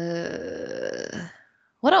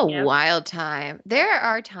 what a Yep. wild time. There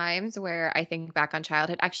are times where I think back on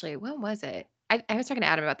childhood. Actually, when was it? I was talking to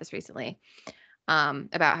Adam about this recently.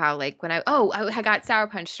 About how like when I got Sour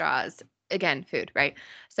Punch straws. Again, food, right?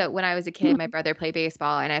 So when I was a kid, my brother played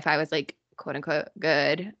baseball, and if I was like quote unquote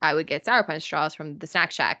good, I would get Sour Punch straws from the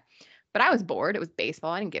snack shack. But I was bored. It was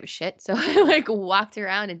baseball. I didn't give a shit. So I like walked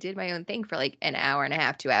around and did my own thing for like an hour and a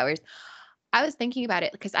half, 2 hours. I was thinking about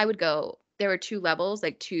it because I would go, there were two levels,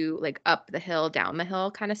 like two, like up the hill, down the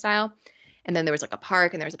hill kind of style. And then there was like a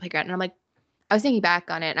park and there was a playground. And I'm like, I was thinking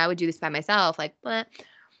back on it and I would do this by myself. Like, but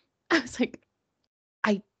I was like,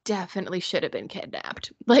 I definitely should have been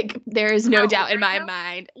kidnapped. Like, there is no doubt in my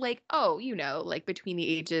mind. Like, oh, like between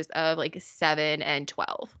the ages of like 7 and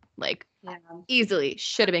 12, like easily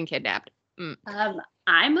should have been kidnapped.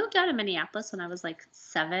 I moved out of Minneapolis when I was like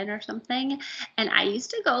 7 or something, and I used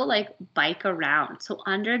to go like bike around. So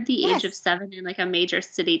under the age of 7 in like a major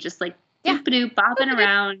city, just like doop-a-doop, bopping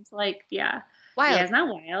around, like Wild. Yeah, isn't that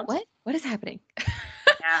wild? What is happening?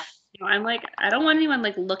 Yeah. I'm like, I don't want anyone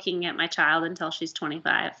like looking at my child until she's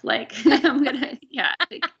 25. Like, I'm gonna,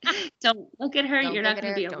 like, don't look at her. You're not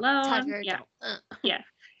gonna be alone. Yeah.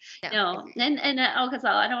 No, and because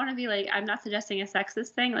I don't want to be like, I'm not suggesting a sexist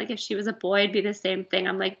thing. Like if she was a boy, it'd be the same thing.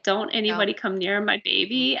 I'm like, don't anybody come near my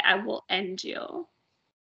baby. I will end you.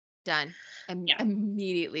 Done.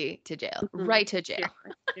 Immediately to jail. Right to jail.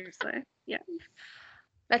 Seriously. Yeah.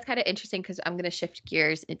 That's kind of interesting because I'm going to shift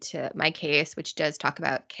gears into my case, which does talk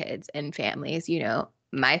about kids and families,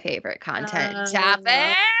 my favorite content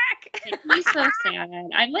topic. I'm so sad.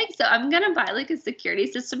 I'm gonna buy like a security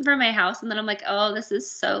system for my house, and then I'm like, oh, this is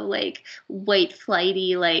so like white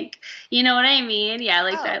flighty, like, you know what I mean? Yeah,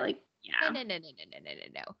 like that, like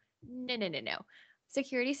No.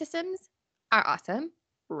 Security systems are awesome.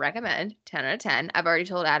 Recommend 10 out of 10. I've already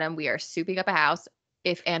told Adam we are souping up a house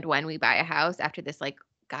if and when we buy a house after this like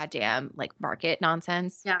goddamn like market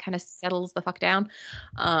nonsense kind of settles the fuck down.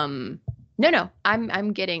 No,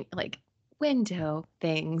 I'm getting like window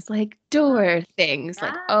things, like door things,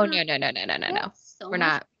 like oh no. So we're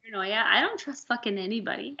not. Paranoia. I don't trust fucking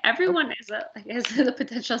anybody. Everyone is a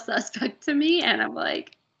potential suspect to me, and I'm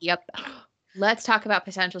like, yep. Let's talk about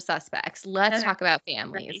potential suspects. Let's talk about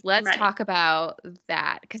families. Let's talk about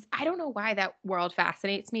that because I don't know why that world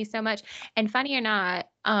fascinates me so much. And funny or not,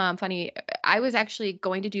 I was actually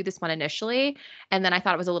going to do this one initially, and then I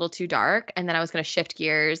thought it was a little too dark, and then I was going to shift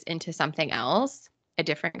gears into something else, a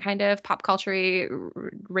different kind of pop culture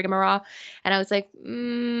rigmarole. And I was like,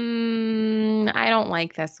 I don't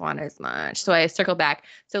like this one as much. So I circled back.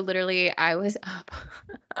 So literally, I was up.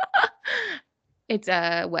 It's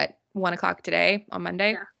 1:00 today on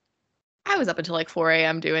Monday. Yeah. I was up until like 4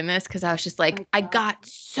 a.m. doing this because I was just like, I got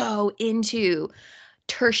so into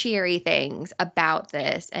tertiary things about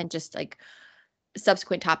this and just like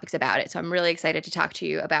subsequent topics about it. So I'm really excited to talk to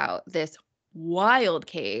you about this wild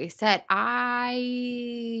case that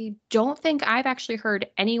I don't think I've actually heard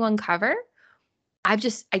anyone cover. I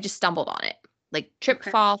just stumbled on it. Like trip,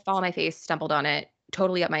 fall on my face, stumbled on it.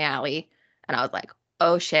 totally up my alley. And I was like,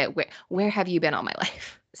 oh shit, where have you been all my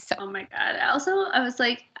life? So Oh my God. Also, I was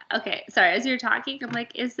like, okay, sorry, as you're talking, I'm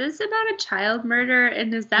like, is this about a child murder?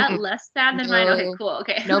 And is that mm-mm, less sad than mine? Okay, no, cool.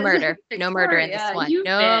 Okay. no I was murder, like, no murder in this Victoria, one. you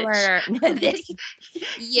No bitch. murder. This,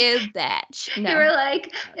 you bitch. You were No,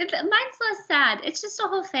 like, mine's less sad. It's just a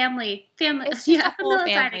whole family. it's just Yeah, a whole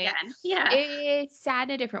familicide family. again. Yeah. It's sad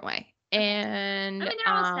in a different way. Okay. I And mean,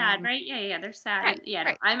 they're all sad, right? Yeah, yeah, they're sad. right, Yeah,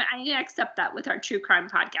 no, right. I accept that with our true crime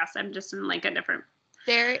podcast. I'm just in like a different.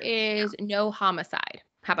 There is no homicide.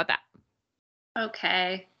 How about that?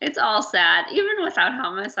 Okay, it's all sad. Even without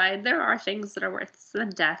homicide, there are things that are worse than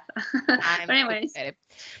death. But I'm anyways, excited.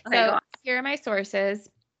 okay, go So on. here are my sources.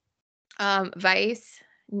 Vice,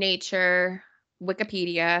 Nature,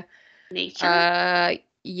 Wikipedia. Nature.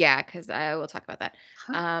 Yeah, because I will talk about that.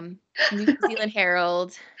 New Zealand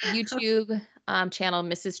Herald, YouTube channel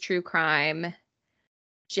Mrs. True Crime,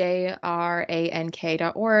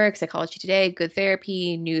 JRANK.org, Psychology Today, Good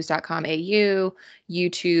Therapy, news.com.au,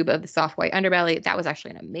 YouTube of the Soft White Underbelly. That was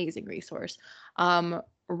actually an amazing resource.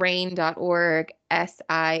 RAIN.org,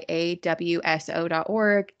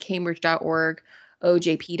 SIAWSO.org, Cambridge.org,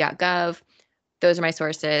 OJP.gov. Those are my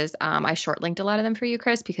sources. I short linked a lot of them for you,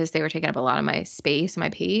 Chris, because they were taking up a lot of my space, my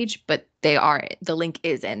page, but the link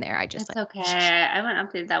is in there. I just It's okay. I haven't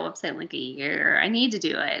updated that website in like a year. I need to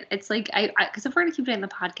do it. It's like because if we're gonna keep doing the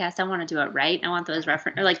podcast, I want to do it right. I want those those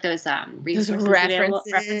those resources available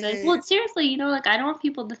references. references. Well, seriously, like I don't want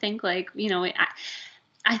people to think like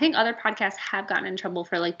I think other podcasts have gotten in trouble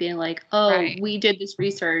for like being like, oh, Right. we did this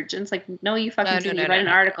research, and it's like, no, you fucking No, didn't. no, You no, read no, an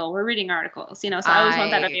no. article. We're reading articles, So I always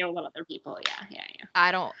want that I available to other people. Yeah, yeah, yeah.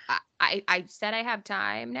 I don't I said I have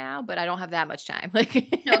time now, but I don't have that much time. Like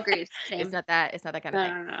No, agreed. it's Same. not that kind of No,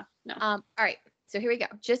 thing. no, no, no. All right. So here we go.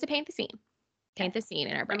 Just to paint the scene. Okay, Paint the scene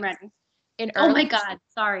in our I'm brains. ready. In Oh my early God,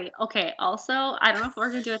 sorry. Okay, also, I don't know if we're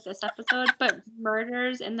gonna do it this episode, but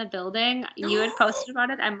murders in the building, you had posted about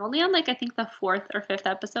it. I'm only on like I think the 4th or 5th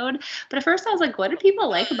episode. But at first I was like, what do people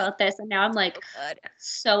like about this? And now I'm like good.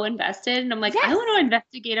 so invested and I'm like, I Yes. want to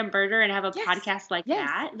investigate a murder and have a Yes. podcast like Yes.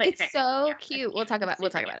 that. But It's okay, so yeah, cute. We'll talk about We'll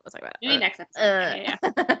it. We'll talk about maybe next episode. it.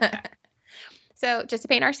 Yeah. So just to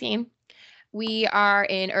paint our scene, we are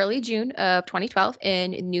in early June of 2012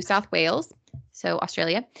 in New South Wales, so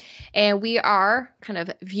Australia, and we are kind of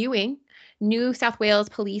viewing New South Wales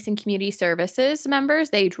Police and Community Services members.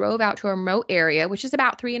 They drove out to a remote area, which is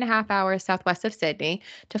about 3.5 hours southwest of Sydney,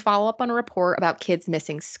 to follow up on a report about kids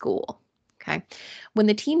missing school. Okay. When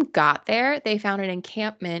the team got there, they found an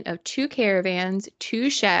encampment of 2 caravans, 2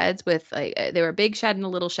 sheds with they were a big shed and a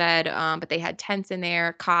little shed, but they had tents in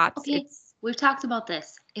there, cots. Okay, we've talked about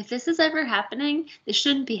this. If this is ever happening, this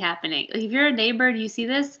shouldn't be happening. Like, if you're a neighbor and you see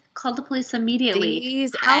this, call the police immediately.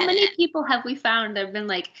 How many people have we found that have been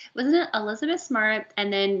like, wasn't it Elizabeth Smart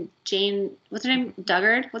and then Jane, what's her name?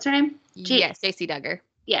 Duggard? What's her name? Yes, JC Duggar.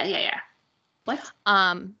 Yeah, yeah, yeah. What?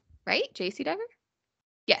 Right? JC Duggar?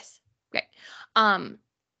 Yes. Right.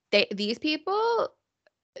 These people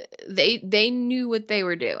they knew what they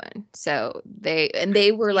were doing. So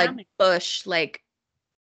they were like bush, like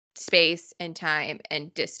space and time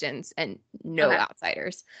and distance and no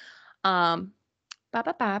outsiders. And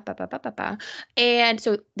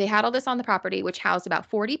so they had all this on the property, which housed about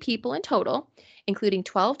 40 people in total, including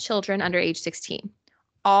 12 children under age 16.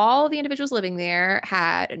 All the individuals living there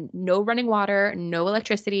had no running water, no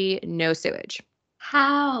electricity, no sewage.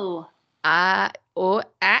 How?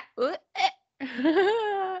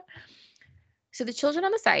 So the children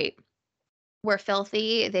on the site were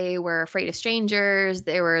filthy. They were afraid of strangers.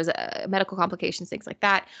 There was medical complications, things like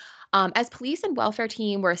that. As police and welfare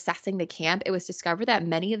team were assessing the camp, it was discovered that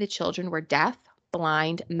many of the children were deaf,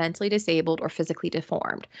 blind, mentally disabled, or physically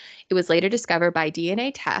deformed. It was later discovered by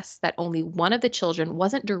DNA tests that only one of the children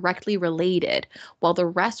wasn't directly related, while the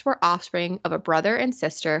rest were offspring of a brother and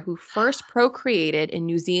sister who first procreated in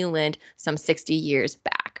New Zealand some 60 years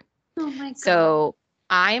back. Oh my God. So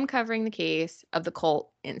I am covering the case of the Colt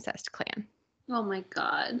incest clan. Oh my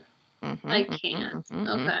God. I can't.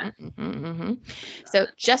 Okay. So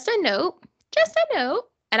just a note,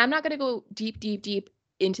 and I'm not going to go deep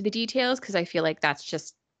into the details because I feel like that's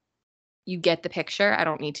just, you get the picture. I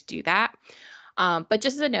don't need to do that. But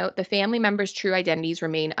just as a note, the family members' true identities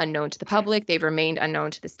remain unknown to the public. They've remained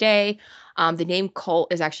unknown to this day. The name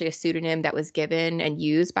Colt is actually a pseudonym that was given and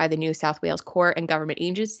used by the New South Wales court and government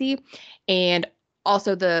agency. And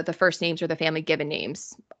also the first names are the family given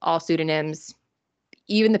names, all pseudonyms.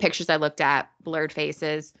 Even the pictures I looked at, blurred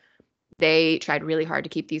faces, they tried really hard to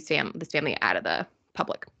keep this family out of the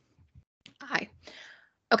public eye.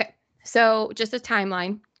 Okay, so just a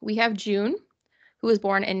timeline. We have June, who was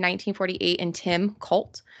born in 1948, and Tim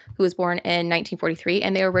Colt, who was born in 1943.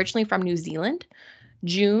 And they were originally from New Zealand.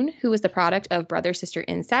 June, who was the product of brother-sister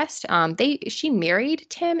incest. She married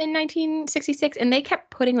Tim in 1966, and they kept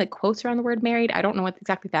putting like quotes around the word married. I don't know what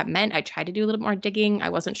exactly that meant. I tried to do a little bit more digging. I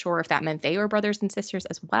wasn't sure if that meant they were brothers and sisters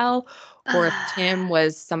as well, or if Tim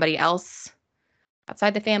was somebody else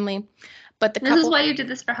outside the famey. But this is why you did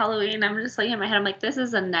this for Halloween. I'm just like in my head, I'm like, this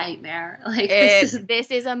is a nightmare. Like this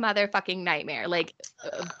is a motherfucking nightmare. Like,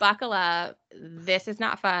 buckle up. This is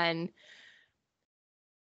not fun.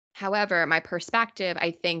 However, my perspective,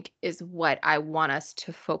 I think, is what I want us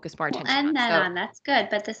to focus more attention on. And that's good.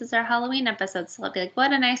 But this is our Halloween episode, so I'll be like,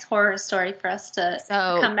 what a nice horror story for us to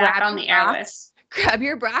come back on the air with. Grab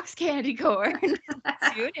your Brock's candy corn,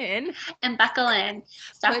 tune in, and buckle in.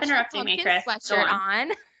 Stop interrupting me, Chris. Sweatshirt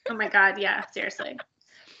on. Oh my God, yeah, seriously.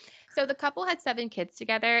 So the couple had 7 kids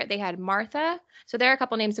together. They had Martha. So there are a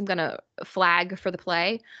couple names I'm going to flag for the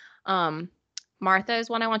play. Martha is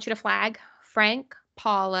one I want you to flag. Frank,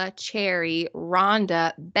 Paula, Cherry,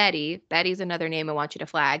 Rhonda, Betty. Betty's another name I want you to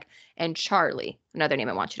flag. And Charlie, another name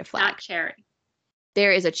I want you to flag. Not Cherry.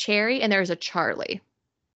 There is a Cherry and there is a Charlie.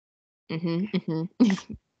 Again,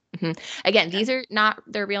 these are not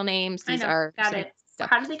their real names. These are. Got it. Stuff.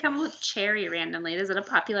 How did they come up with Cherry randomly? Is it a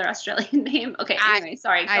popular Australian name? Okay, anyway,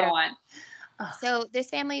 sorry, go on. So this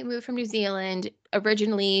family moved from New Zealand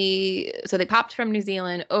originally. So they popped from New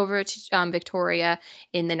Zealand over to Victoria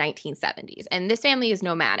in the 1970s. And this family is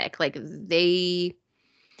nomadic. Like they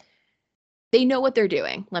know what they're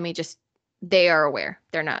doing. They are aware.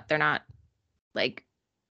 They're not like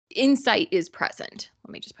insight is present.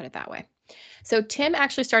 Let me just put it that way. So Tim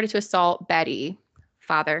actually started to assault Betty,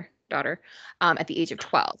 daughter, at the age of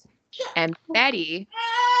 12. And Betty,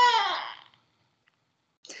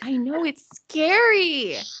 I know it's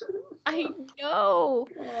scary. I know.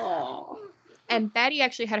 Aww. And Betty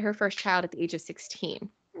actually had her first child at the age of 16.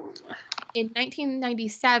 In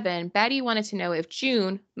 1997, Betty wanted to know if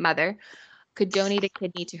June, mother, could donate a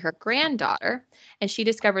kidney to her granddaughter. And she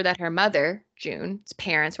discovered that her mother, June's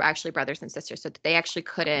parents, were actually brothers and sisters. So that she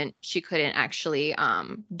couldn't actually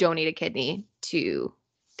donate a kidney to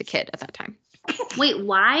the kid at that time. Wait,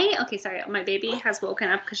 why? Okay, sorry. My baby has woken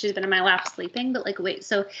up because she's been in my lap sleeping. But wait,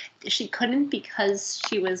 so she couldn't because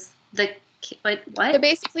she was the what? So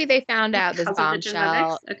basically, they found out this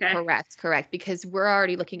bombshell. Okay. Correct. Because we're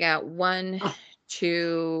already looking at 1,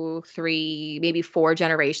 2, 3, maybe 4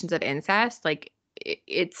 generations of incest. Like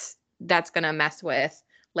that's gonna mess with.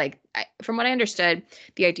 Like from what I understood,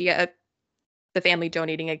 the idea of the family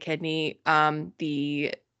donating a kidney,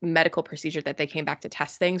 the medical procedure that they came back to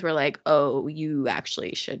test things were like, oh, you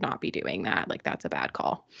actually should not be doing that. Like, that's a bad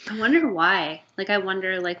call. I wonder why. I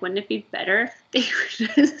wonder, wouldn't it be better if they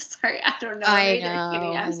sorry, I don't know.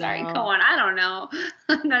 I'm sorry. Go on. I don't know.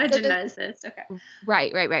 I'm not a geneticist. Okay.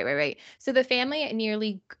 Right. So the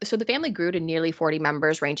family grew to nearly 40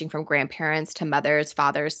 members, ranging from grandparents to mothers,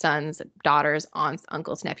 fathers, sons, daughters, aunts,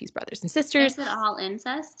 uncles, nephews, brothers, and sisters. Is it all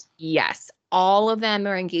incest? Yes. All of them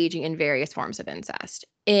are engaging in various forms of incest.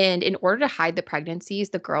 And in order to hide the pregnancies,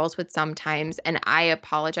 the girls would sometimes, and I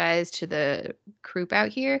apologize to the group out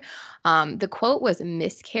here, the quote was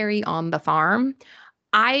miscarry on the farm.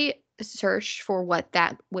 I searched for what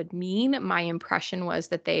that would mean. My impression was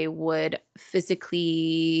that they would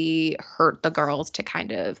physically hurt the girls to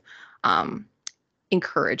kind of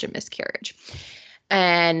encourage a miscarriage.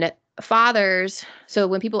 And fathers, so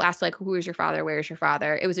when people ask who is your father, where is your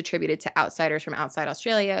father, it was attributed to outsiders from outside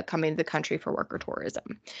Australia coming to the country for work or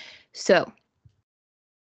tourism. So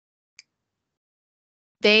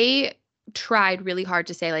they tried really hard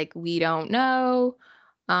to say we don't know.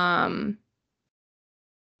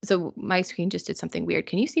 So my screen just did something weird.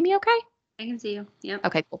 Can you see me okay? I can see you. Yep.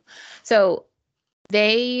 Okay, cool. So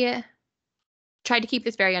they tried to keep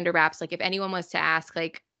this very under wraps. If anyone was to ask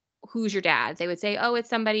who's your dad, they would say, oh, it's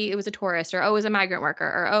somebody, it was a tourist, or oh, it was a migrant worker,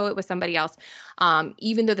 or oh, it was somebody else.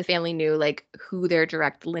 Even though the family knew who their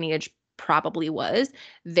direct lineage probably was,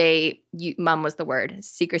 mom was the word.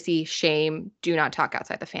 Secrecy, shame, do not talk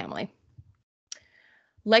outside the family.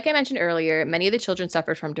 Like I mentioned earlier, many of the children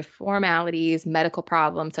suffered from deformalities, medical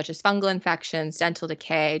problems such as fungal infections, dental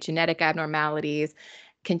decay, genetic abnormalities,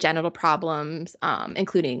 congenital problems,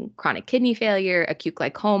 including chronic kidney failure, acute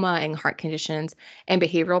glaucoma, and heart conditions, and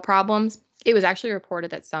behavioral problems. It was actually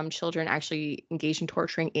reported that some children actually engaged in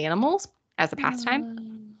torturing animals as a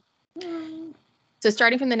pastime. So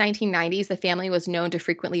starting from the 1990s, the family was known to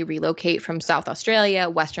frequently relocate from South Australia,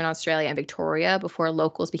 Western Australia, and Victoria before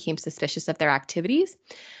locals became suspicious of their activities.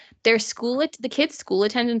 The kids' school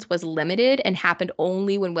attendance was limited and happened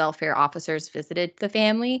only when welfare officers visited the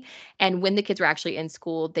family. And when the kids were actually in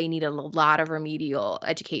school, they needed a lot of remedial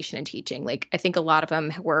education and teaching. Like, I think a lot of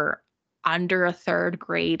them were under a third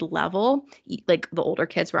grade level. Like, the older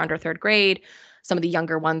kids were under third grade. Some of the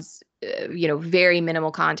younger ones, very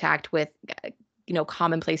minimal contact with,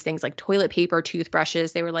 commonplace things like toilet paper,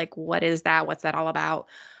 toothbrushes. They were like, what is that? What's that all about?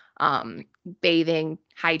 Bathing,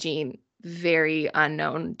 hygiene, very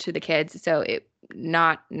unknown to the kids. So it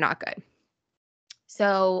not good.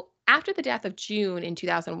 So after the death of June in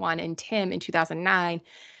 2001 and Tim in 2009,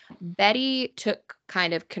 Betty took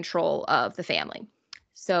kind of control of the family.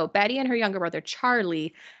 So Betty and her younger brother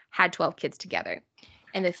Charlie had 12 kids together.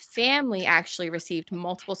 And the family actually received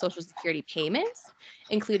multiple Social Security payments,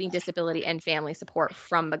 including disability and family support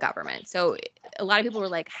from the government. So a lot of people were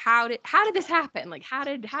like, how did this happen? Like, how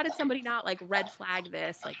did somebody not like red flag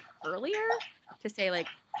this like earlier to say like,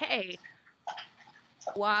 hey,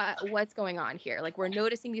 what's going on here? Like, we're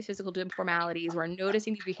noticing these physical abnormalities, we're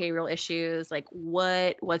noticing these behavioral issues. Like,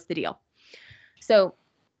 what's the deal? So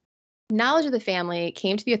knowledge of the family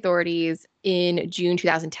came to the authorities in June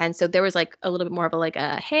 2010. So there was like a little bit more of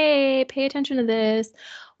a hey, pay attention to this,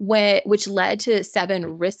 which led to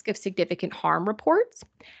 7 risk of significant harm reports.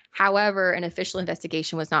 However, an official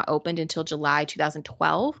investigation was not opened until July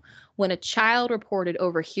 2012, when a child reported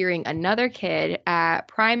overhearing another kid at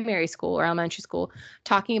primary school or elementary school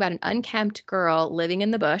talking about an unkempt girl living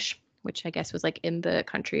in the bush, which I guess was like in the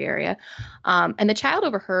country area. And the child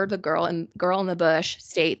overheard the girl in the bush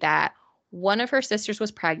state that one of her sisters was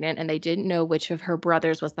pregnant and they didn't know which of her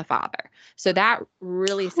brothers was the father. So that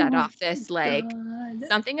really set off this like, God.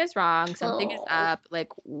 something is wrong, something is up, like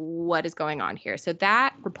what is going on here? So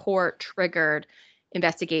that report triggered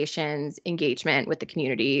investigations, engagement with the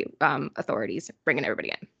community authorities, bringing everybody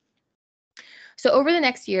in. So over the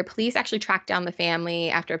next year, police actually tracked down the family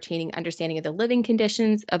after obtaining understanding of the living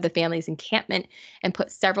conditions of the family's encampment and put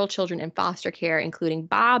several children in foster care, including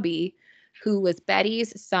Bobby, who was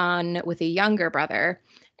Betty's son with a younger brother,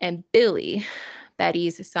 and Billy,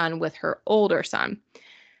 Betty's son with her older son.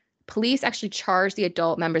 Police actually charged the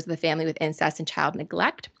adult members of the family with incest and child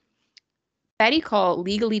neglect. Betty Cole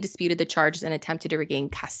legally disputed the charges and attempted to regain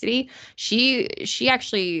custody. She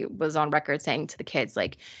actually was on record saying to the kids,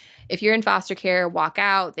 like, if you're in foster care, walk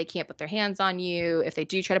out. They can't put their hands on you. If they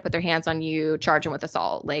do try to put their hands on you, charge them with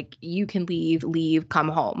assault. Like, you can leave, come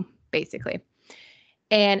home, basically.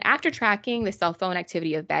 And after tracking the cell phone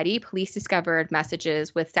activity of Betty, police discovered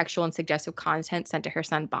messages with sexual and suggestive content sent to her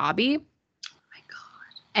son, Bobby. Oh my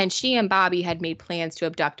God. And she and Bobby had made plans to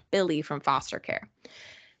abduct Billy from foster care.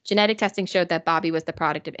 Genetic testing showed that Bobby was the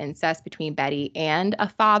product of incest between Betty and a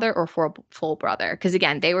father or full brother. Because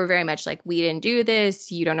again, they were very much like, we didn't do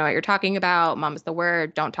this. You don't know what you're talking about. Mom's the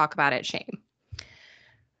word. Don't talk about it. Shame.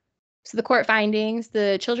 So the court findings,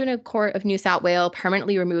 the Children's Court of New South Wales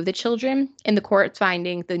permanently removed the children. In the court's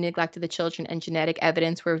findings, the neglect of the children and genetic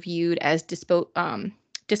evidence were viewed as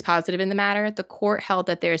dispositive in the matter. The court held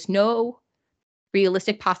that there's no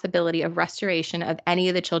realistic possibility of restoration of any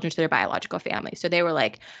of the children to their biological family. So they were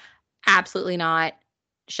like, absolutely not,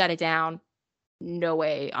 shut it down, no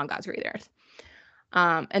way on God's green earth.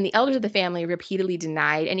 And the elders of the family repeatedly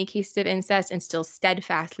denied any cases of incest and still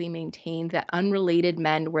steadfastly maintained that unrelated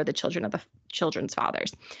men were the children of the children's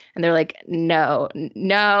fathers. And they're like, no,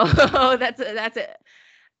 that's it.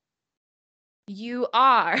 You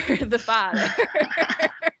are the father.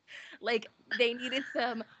 Like, they needed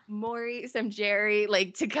some Maury, some Jerry,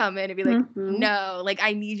 like, to come in and be like, no, like,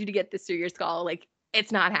 I need you to get this through your skull. Like,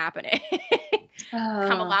 it's not happening.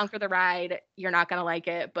 Come along for the ride. You're not going to like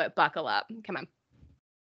it, but buckle up. Come on.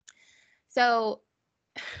 So,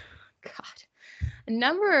 God, there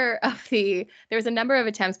was a number of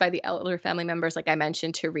attempts by the elder family members, like I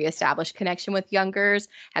mentioned, to reestablish connection with youngers,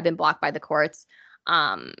 have been blocked by the courts.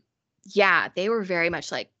 Yeah, they were very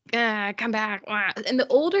much like, come back. And the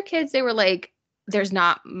older kids, they were like, there's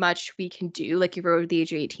not much we can do. Like, you're over the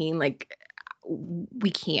age of 18, like, we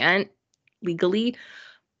can't legally.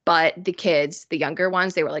 But the kids, the younger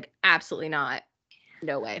ones, they were like, absolutely not.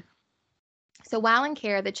 No way. So while in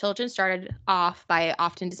care, the children started off by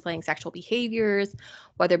often displaying sexual behaviors,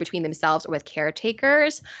 whether between themselves or with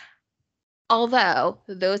caretakers. Although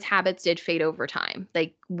those habits did fade over time,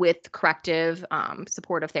 like with corrective,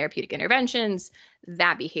 supportive therapeutic interventions,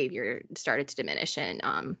 that behavior started to diminish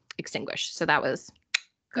and extinguish. So that was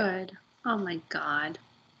good. Oh my God.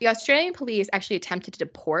 The Australian police actually attempted to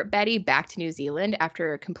deport Betty back to New Zealand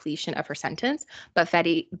after completion of her sentence, but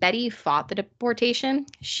Betty fought the deportation.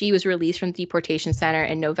 She was released from the deportation center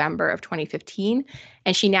in November of 2015,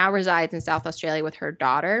 and she now resides in South Australia with her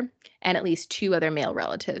daughter and at least 2 other male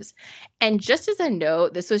relatives. And just as a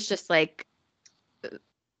note, this was just like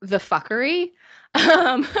the fuckery.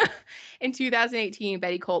 In 2018,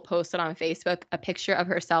 Betty Colt posted on Facebook a picture of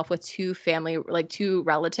herself with 2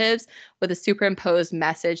 relatives with a superimposed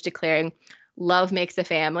message declaring, "Love makes a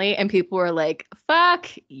family." And people were like, fuck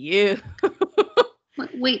you.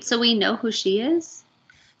 Wait, so we know who she is?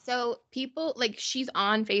 So people, like, she's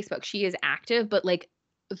on Facebook. She is active, but like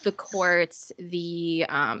the courts, the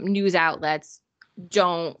news outlets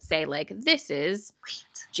don't say like, this is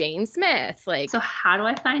Jane Smith. Like, so how do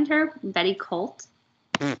I find her? Betty Colt?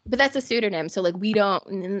 But that's a pseudonym, so like we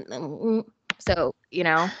don't. So You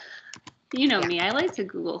know me, I like to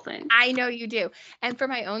Google things. I know you do. And for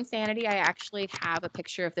my own sanity, I actually have a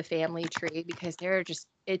picture of the family tree because they're just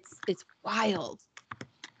it's wild.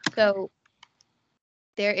 So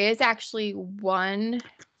there is actually one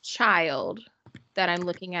child that I'm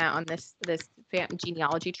looking at on this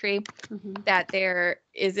genealogy tree that there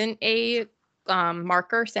isn't a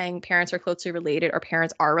marker saying parents are closely related or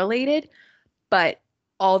parents are related, but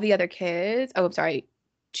all the other kids,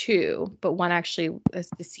 2, but one actually is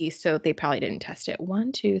deceased, so they probably didn't test it.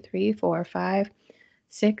 1, 2, 3, 4, 5,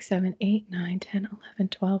 6, 7, 8, 9, 10, 11,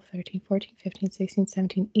 12, 13, 14, 15, 16,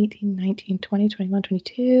 17, 18, 19, 20, 21,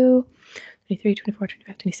 22, 23, 24,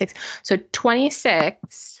 25, 26. So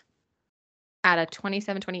 26 out of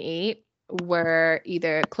 27, 28 were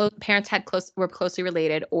either parents were closely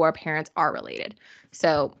related or parents are related.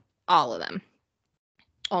 So all of them,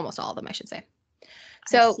 almost all of them, I should say.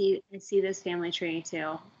 So I see this family tree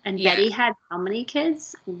too. And yeah. Betty had how many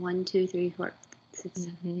kids? 1, 2, 3, 4, 6,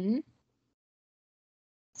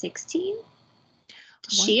 16?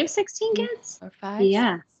 Does she have 16 kids? 4, 5,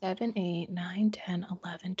 6, 7, 8, 9, 10,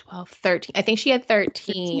 11, 12, 13. I think she had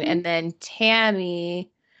 13. And then Tammy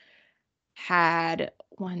had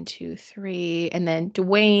 1, 2, 3. And then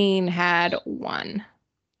Dwayne had 1.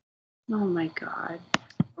 Oh my God.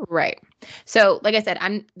 Right. So, like I said,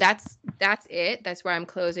 that's it. That's where I'm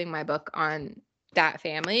closing my book on that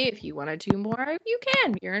family. If you want to do more, you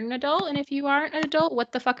can. You're an adult, and if you aren't an adult,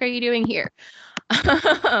 what the fuck are you doing here?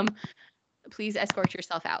 Please escort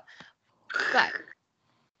yourself out. But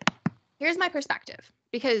here's my perspective,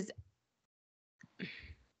 because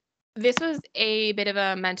this was a bit of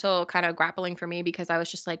a mental kind of grappling for me, because I was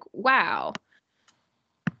just like, wow.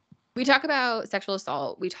 We talk about sexual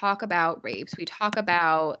assault, we talk about rapes, we talk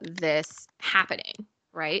about this happening,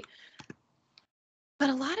 right? But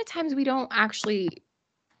a lot of times we don't actually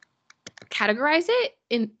categorize it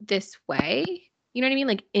in this way. You know what I mean?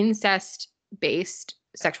 Like incest-based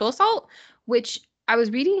sexual assault, which I was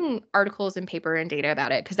reading articles and paper and data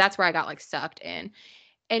about it because that's where I got like sucked in.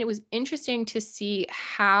 And it was interesting to see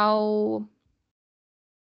how,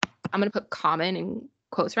 I'm going to put common in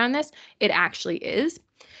quotes around this, it actually is.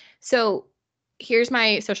 So here's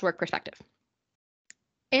my social work perspective.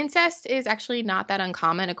 Incest is actually not that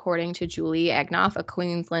uncommon, according to Julie Agnoff, a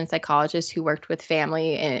Queensland psychologist who worked with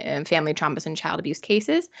family and family traumas and child abuse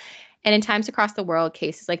cases. And in times across the world,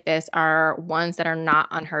 cases like this are ones that are not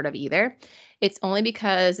unheard of either. It's only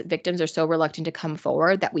because victims are so reluctant to come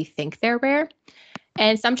forward that we think they're rare.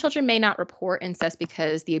 And some children may not report incest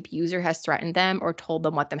because the abuser has threatened them or told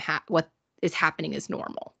them what is happening is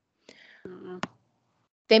normal. Mm-hmm.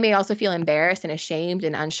 They may also feel embarrassed and ashamed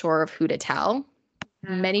and unsure of who to tell.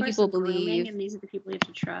 Many people believe, and these are the people you have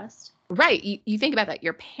to trust. Right. You think about that.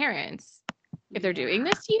 Your parents, if they're doing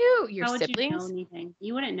this to you, your How would siblings. You know anything?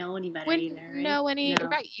 You wouldn't know any better either, right?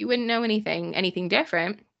 Right. You wouldn't know anything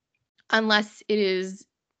different unless it is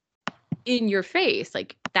in your face.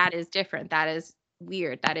 Like, that is different. That is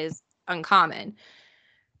weird. That is uncommon.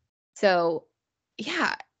 So,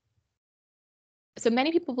 yeah. So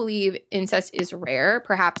many people believe incest is rare,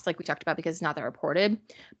 perhaps like we talked about, because it's not that reported,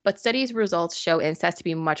 but studies results show incest to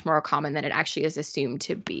be much more common than it actually is assumed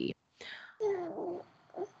to be.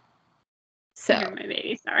 So, my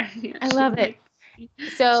baby, sorry. I love it.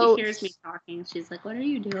 So she hears me talking. She's like, "What are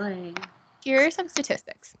you doing?" Here are some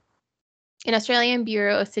statistics. An Australian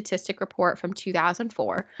Bureau of Statistics report from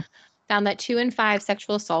 2004 found that 2 in 5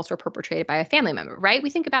 sexual assaults were perpetrated by a family member, right? We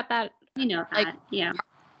think about that. You know that, like, yeah.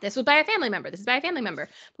 This was by a family member. This is by a family member.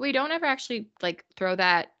 But we don't ever actually like throw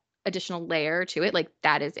that additional layer to it. Like,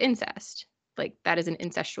 that is incest. Like, that is an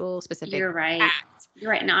incestual specific You're right. act. You're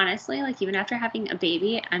right. And honestly, like, even after having a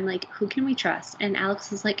baby, I'm like, who can we trust? And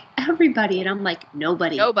Alex is like, everybody. And I'm like,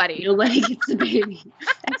 nobody. Nobody gets a baby.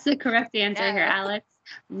 That's the correct answer here, Alex.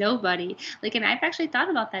 Nobody. Like, and I've actually thought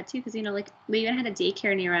about that too, because, you know, like we even had a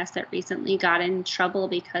daycare near us that recently got in trouble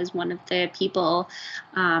because one of the people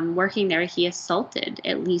working there, he assaulted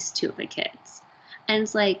at least two of the kids. And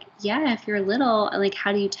it's like, yeah, if you're little, like,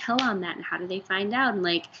 how do you tell on that? And how do they find out? And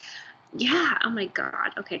like, yeah, oh my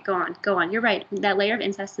God. Okay, go on, go on. You're right. That layer of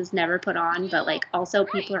incest is never put on, but like also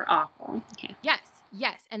people Right. are awful. Okay. Yes,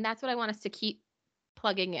 yes. And that's what I want us to keep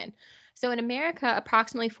plugging in. So in America,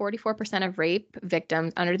 approximately 44% of rape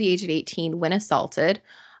victims under the age of 18 when assaulted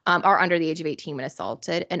are under the age of 18 when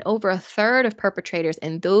assaulted. And over a third of perpetrators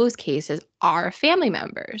in those cases are family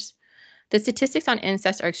members. The statistics on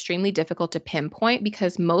incest are extremely difficult to pinpoint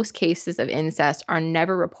because most cases of incest are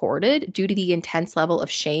never reported due to the intense level of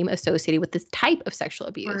shame associated with this type of sexual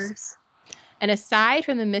Of abuse. course. And aside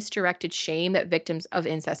from the misdirected shame that victims of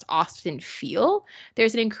incest often feel,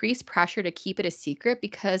 there's an increased pressure to keep it a secret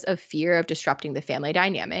because of fear of disrupting the family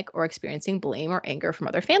dynamic or experiencing blame or anger from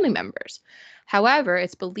other family members. However,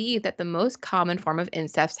 it's believed that the most common form of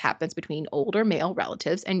incest happens between older male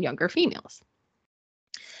relatives and younger females.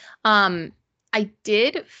 Um, I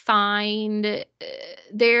did find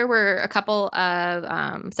there were a couple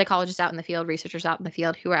of psychologists out in the field, researchers out in the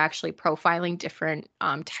field who are actually profiling different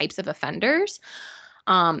types of offenders.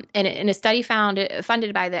 And in a study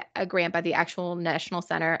funded by a grant by the actual National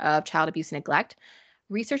Center of Child Abuse and Neglect,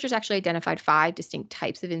 researchers actually identified 5 distinct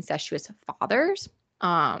types of incestuous fathers.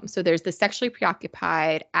 So there's the sexually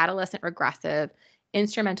preoccupied, adolescent regressive,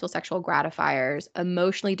 instrumental sexual gratifiers,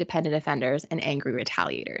 emotionally dependent offenders, and angry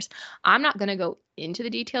retaliators. I'm not going to go into the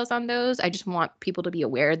details on those. I just want people to be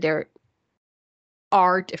aware there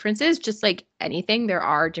are differences, just like anything. There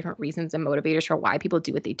are different reasons and motivators for why people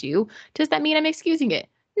do what they do. Does that mean I'm excusing it?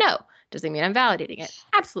 No. Does it mean I'm validating it?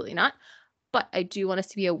 Absolutely not. But I do want us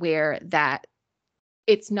to be aware that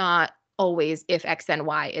it's not always if X then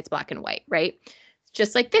Y, it's black and white, right?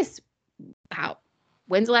 Just like this.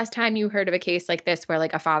 When's the last time you heard of a case like this where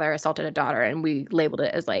like a father assaulted a daughter and we labeled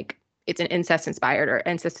it as like it's an incest inspired or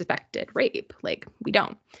incest suspected rape? Like we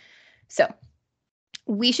don't. So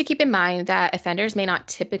we should keep in mind that offenders may not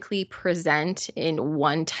typically present in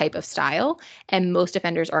one type of style, and most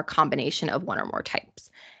offenders are a combination of one or more types.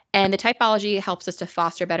 And the typology helps us to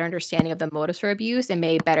foster better understanding of the motives for abuse and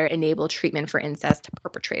may better enable treatment for incest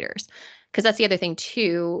perpetrators. Because that's the other thing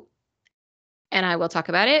too, and I will talk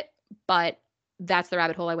about it, but that's the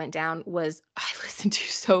rabbit hole I went down was I listened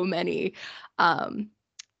to so many um,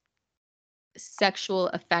 sexual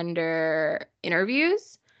offender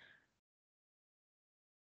interviews.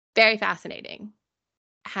 Very fascinating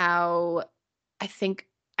how I think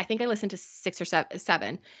I listened to 6 or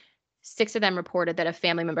 7. 6 of them reported that a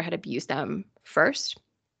family member had abused them first,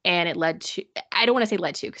 and it led to, I don't want to say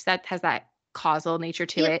led to because that has that causal nature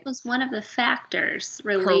to It it. was one of the factors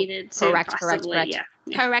related to Correct, correct, possibly, correct. yeah.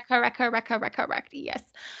 Yeah. Correct. Yes.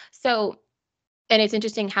 So, and it's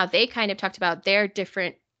interesting how they kind of talked about their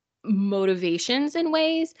different motivations and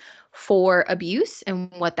ways for abuse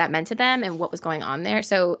and what that meant to them and what was going on there.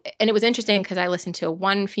 So, and it was interesting because I listened to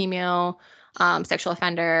one female sexual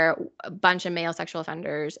offender, a bunch of male sexual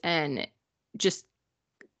offenders, and just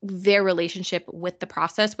their relationship with the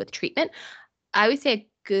process with treatment. I would say a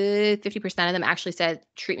good 50% of them actually said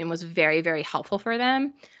treatment was very, very helpful for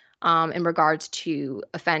them in regards to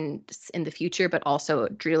offense in the future, but also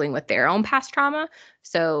dealing with their own past trauma.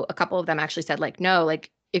 So a couple of them actually said, like, no,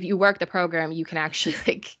 like if you work the program, you can actually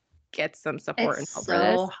like get some support and It's help for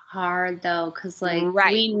this. so hard though, because like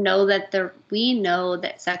Right. we know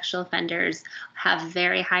that sexual offenders have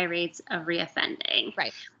very high rates of reoffending.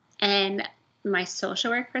 Right. And my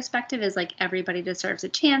social work perspective is like everybody deserves a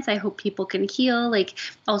chance. I hope people can heal. Like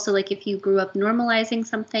also like if you grew up normalizing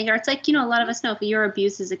something, or it's like, you know, a lot of us know if you're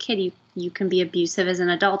abused as a kid, you can be abusive as an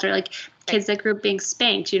adult, or like kids that grew up being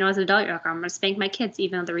spanked, you know, as an adult, you're like, I'm gonna spank my kids,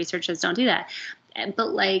 even though the research says don't do that.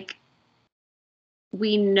 But like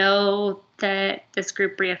we know that this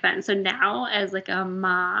group reoffends. So now as like a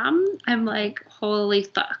mom, I'm like, holy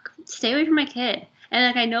fuck, stay away from my kid. And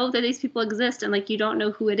like I know that these people exist and like you don't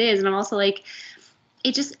know who it is. And I'm also like,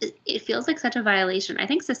 it feels like such a violation. I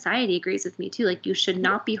think society agrees with me too. Like you should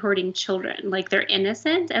not be hurting children. Like they're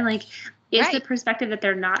innocent and like is the Right. perspective that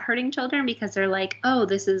they're not hurting children because they're like, oh,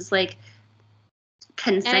 this is like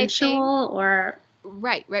And I think consensual or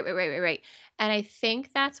right. And I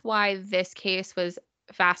think that's why this case was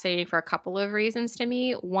fascinating for a couple of reasons to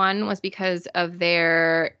me. One was because of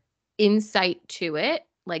their insight to it.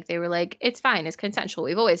 Like they were like, it's fine, it's consensual.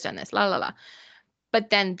 We've always done this, la la la.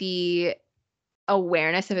 But then the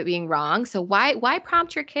awareness of it being wrong. So why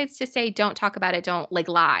prompt your kids to say don't talk about it, don't like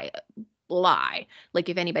lie? lie. Like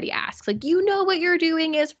if anybody asks, like, you know what you're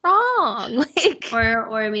doing is wrong. Like,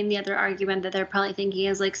 or I mean, the other argument that they're probably thinking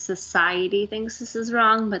is like society thinks this is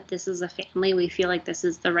wrong, but this is a family. We feel like this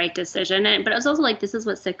is the right decision. But it's also like this is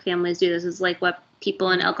what sick families do. This is like what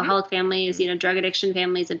people in alcoholic families, drug addiction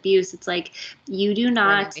families, abuse. It's like you do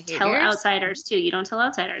not tell outsiders too. You don't tell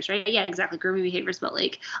outsiders, right? Yeah, exactly. Grooming behaviors, but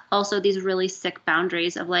like also these really sick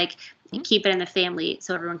boundaries of like keep it in the family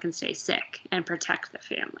so everyone can stay sick and protect the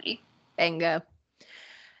family. Bingo.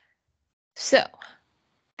 So,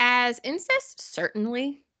 as incest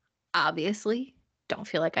certainly, obviously, don't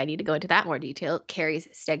feel like I need to go into that more detail, carries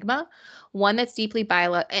stigma, one that's deeply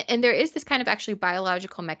and there is this kind of actually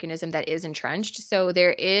biological mechanism that is entrenched. So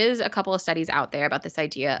there is a couple of studies out there about this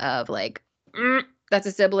idea of like, that's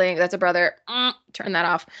a sibling, that's a brother, turn that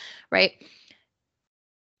off, right?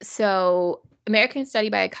 So American study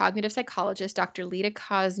by a cognitive psychologist, Dr. Lita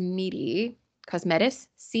Cosmides, Cosmides,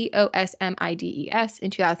 in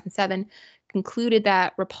 2007, concluded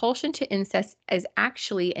that repulsion to incest is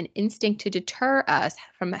actually an instinct to deter us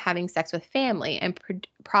from having sex with family and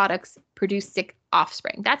products produce sick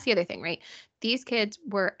offspring. That's the other thing, right? These kids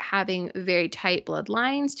were having very tight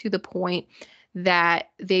bloodlines to the point that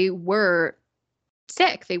they were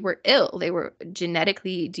sick, they were ill, they were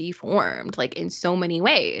genetically deformed, like in so many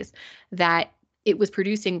ways that it was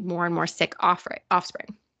producing more and more sick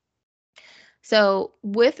offspring. So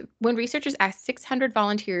when researchers asked 600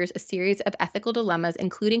 volunteers a series of ethical dilemmas,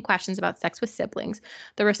 including questions about sex with siblings,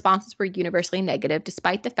 the responses were universally negative,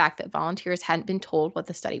 despite the fact that volunteers hadn't been told what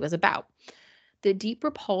the study was about. The deep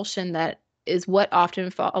repulsion that is what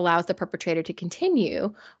often allows the perpetrator to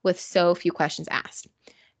continue with so few questions asked.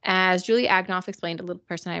 As Julie Agnoff explained, a little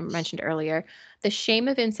person I mentioned earlier, the shame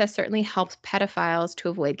of incest certainly helps pedophiles to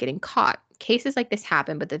avoid getting caught. Cases like this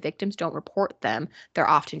happen, but the victims don't report them. They're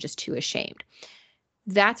often just too ashamed.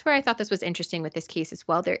 That's where I thought this was interesting with this case as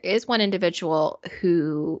well. There is one individual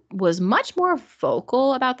who was much more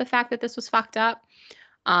vocal about the fact that this was fucked up.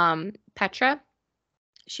 Petra,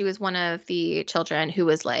 she was one of the children who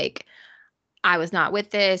was like, I was not with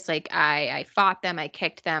this. Like I fought them, I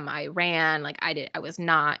kicked them, I ran. Like I was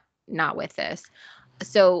not with this.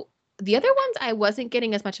 So the other ones, I wasn't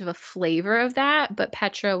getting as much of a flavor of that, but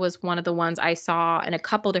Petra was one of the ones I saw in a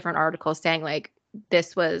couple different articles saying like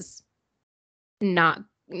this was not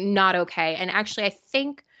okay. And actually, I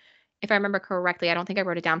think if I remember correctly, I don't think I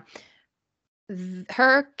wrote it down.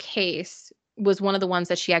 Her case was one of the ones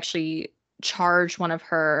that she actually charged one of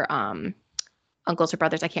her uncles or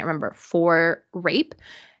brothers, I can't remember, for rape.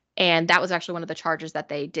 And that was actually one of the charges that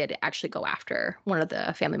they did actually go after one of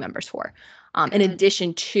the family members for, in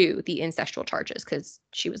addition to the incestual charges, because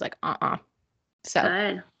she was like,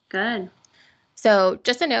 So Good. So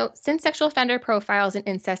just a note, since sexual offender profiles and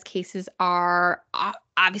incest cases are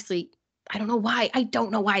obviously, I don't know why.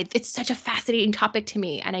 It's such a fascinating topic to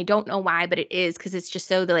me. And I don't know why, but it is, because it's just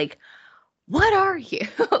so like, what are you?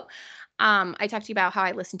 I talked to you about how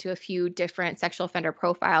I listened to a few different sexual offender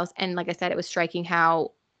profiles. And like I said, it was striking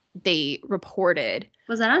how they reported.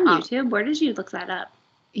 Was that on YouTube? Where did you look that up?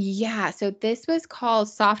 Yeah. So this was called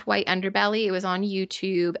Soft White Underbelly. It was on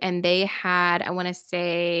YouTube, and they had, I want to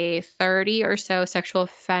say 30 or so sexual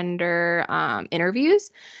offender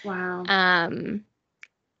interviews. Wow.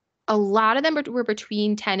 A lot of them were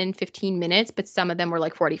between 10 and 15 minutes, but some of them were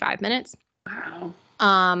like 45 minutes. Wow.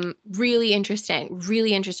 Really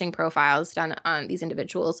interesting profiles done on these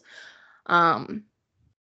individuals.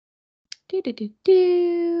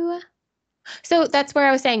 So that's where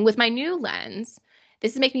I was saying with my new lens,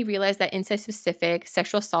 this is making me realize that incest-specific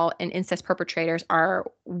sexual assault and incest perpetrators are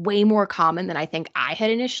way more common than I think I had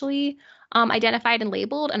initially identified and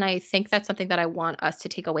labeled. And I think that's something that I want us to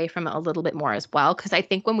take away from it a little bit more as well. Because I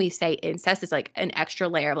think when we say incest, it's like an extra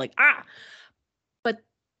layer of like, but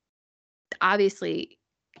obviously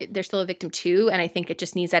they're still a victim too. And I think it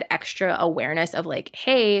just needs that extra awareness of like,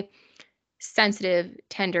 hey, sensitive,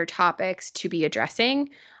 tender topics to be addressing,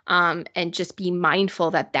 and just be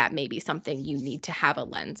mindful that that may be something you need to have a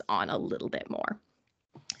lens on a little bit more.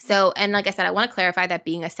 So, and like I said, I want to clarify that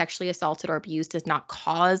being a sexually assaulted or abused does not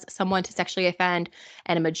cause someone to sexually offend,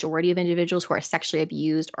 and a majority of individuals who are sexually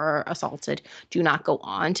abused or assaulted do not go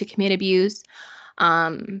on to commit abuse.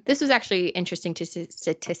 This was actually interesting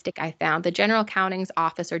statistic I found. The General Accountings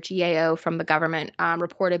Office, or GAO, from the government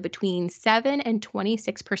reported between 7 and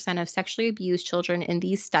 26% of sexually abused children in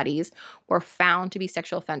these studies were found to be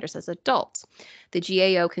sexual offenders as adults. The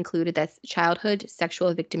GAO concluded that childhood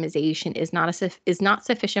sexual victimization is not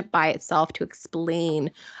sufficient by itself to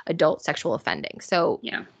explain adult sexual offending. So,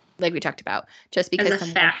 yeah, like we talked about, just because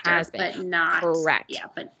someone has been, but not correct. Yeah,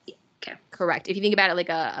 but okay, correct. If you think about it like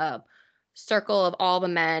a circle of all the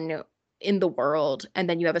men in the world, and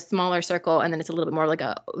then you have a smaller circle, and then it's a little bit more like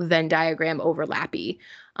a Venn diagram overlappy.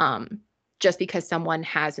 Just because someone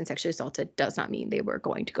has been sexually assaulted does not mean they were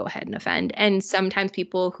going to go ahead and offend. And sometimes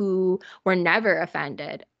people who were never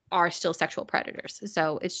offended are still sexual predators.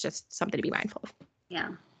 So it's just something to be mindful of. Yeah.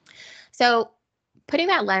 So putting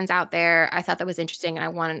that lens out there, I thought that was interesting, and I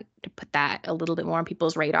wanted to put that a little bit more on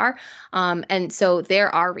people's radar. And so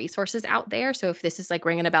there are resources out there. So if this is like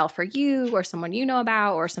ringing a bell for you or someone you know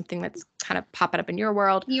about or something that's kind of popping up in your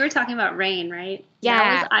world. You were talking about RAINN, right?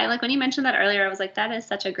 Yeah. I like when you mentioned that earlier, I was like, that is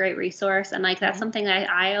such a great resource. And like, that's something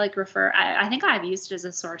I like refer, I think I've used it as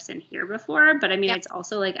a source in here before, but I mean, it's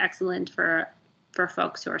also like excellent for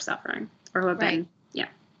folks who are suffering or who have been,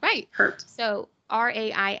 hurt. So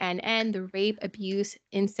RAINN, the Rape, Abuse,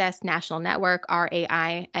 Incest National Network,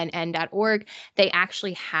 RAINN.org. They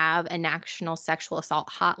actually have a national sexual assault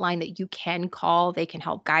hotline that you can call. They can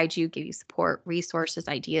help guide you, give you support, resources,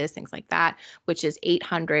 ideas, things like that, which is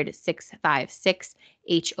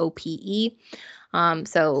 800-656-HOPE.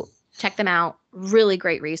 So check them out. Really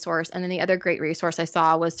great resource. And then the other great resource I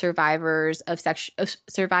saw was Survivors of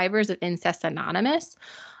Incest Anonymous.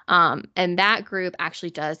 And that group actually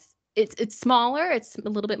does, it's smaller, it's a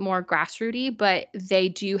little bit more grassrooty, but they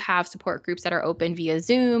do have support groups that are open via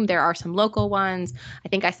Zoom. There are some local ones. I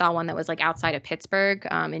think I saw one that was like outside of Pittsburgh,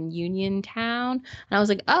 in Uniontown. And I was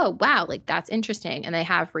like, oh, wow, like that's interesting. And they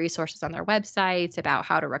have resources on their websites about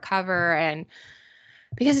how to recover. And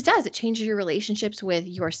because it changes your relationships with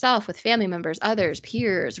yourself, with family members, others,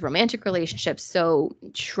 peers, romantic relationships. So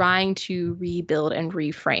trying to rebuild and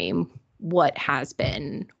reframe what has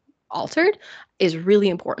been altered is really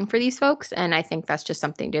important for these folks. And I think that's just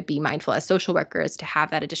something to be mindful as social workers, to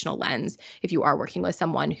have that additional lens if you are working with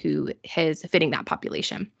someone who is fitting that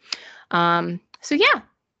population. So yeah,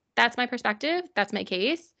 that's my perspective. That's my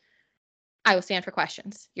case. I will stand for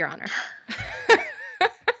questions, Your Honor.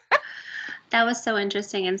 That was so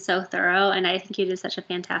interesting and so thorough, and I think you did such a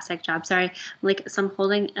fantastic job. Sorry, like, so I'm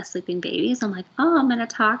holding a sleeping baby, so I'm like, oh, I'm gonna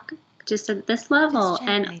talk just at this level.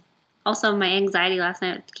 And also my anxiety last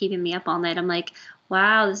night keeping me up all night. I'm like,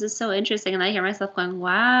 wow, this is so interesting. And I hear myself going,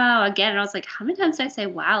 wow, again. And I was like, how many times did I say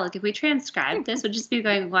wow? Like, if we transcribed this, would just be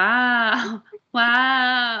going, wow,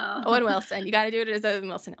 wow. Owen Wilson. You got to do it as Owen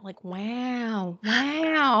Wilson. Like, wow,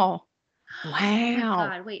 wow. Wow. Oh my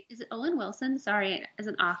God. Wait, is it Owen Wilson? Sorry, as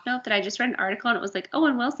an off note, that I just read an article and it was like,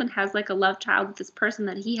 Owen Wilson has like a love child with this person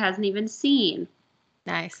that he hasn't even seen.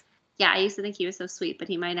 Nice. Yeah, I used to think he was so sweet, but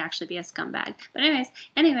he might actually be a scumbag. But anyways,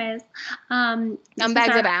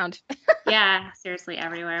 scumbags abound. Yeah, seriously,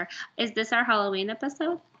 everywhere. Is this our Halloween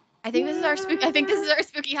episode? I think this is our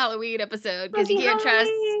spooky Halloween episode, because you can't trust.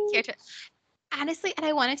 Honestly, and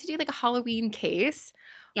I wanted to do like a Halloween case.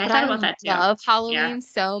 Yeah, I thought about that too. I love Halloween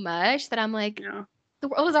so much that I'm like, the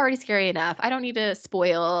world is already scary enough. I don't need to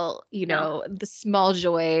spoil, the small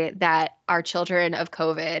joy that our children of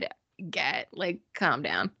COVID get. Like, calm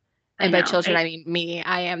down. And by children, I mean me.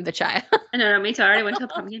 I am the child. No, me too. I already went to a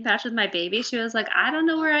pumpkin patch with my baby. She was like, I don't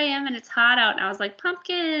know where I am and it's hot out. And I was like,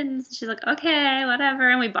 pumpkins. She's like, okay, whatever.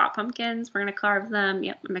 And we bought pumpkins. We're going to carve them.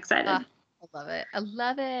 Yep, I'm excited. I love it. I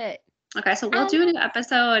love it. Okay, so we'll do a new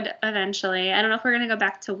episode eventually. I don't know if we're going to go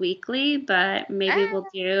back to weekly, but maybe we'll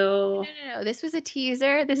do... No. This was a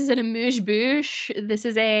teaser. This is an amuse-bouche. This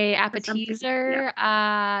is a appetizer.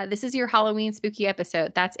 Yeah. This is your Halloween spooky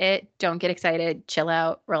episode. That's it. Don't get excited. Chill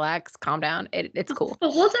out. Relax. Calm down. It's cool. But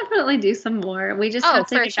we'll definitely do some more. We just have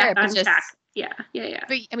to get back on track. Yeah.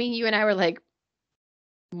 But I mean, you and I were like,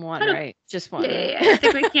 just one. Yeah. I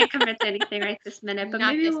think we can't commit to anything right this minute, but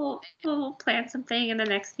maybe we'll plan something in the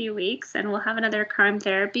next few weeks, and we'll have another crime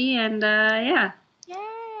therapy, and yeah.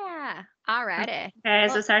 Alrighty. Okay,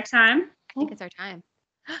 is this our time? I think it's our time.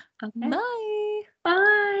 Okay. Bye.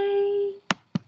 Bye.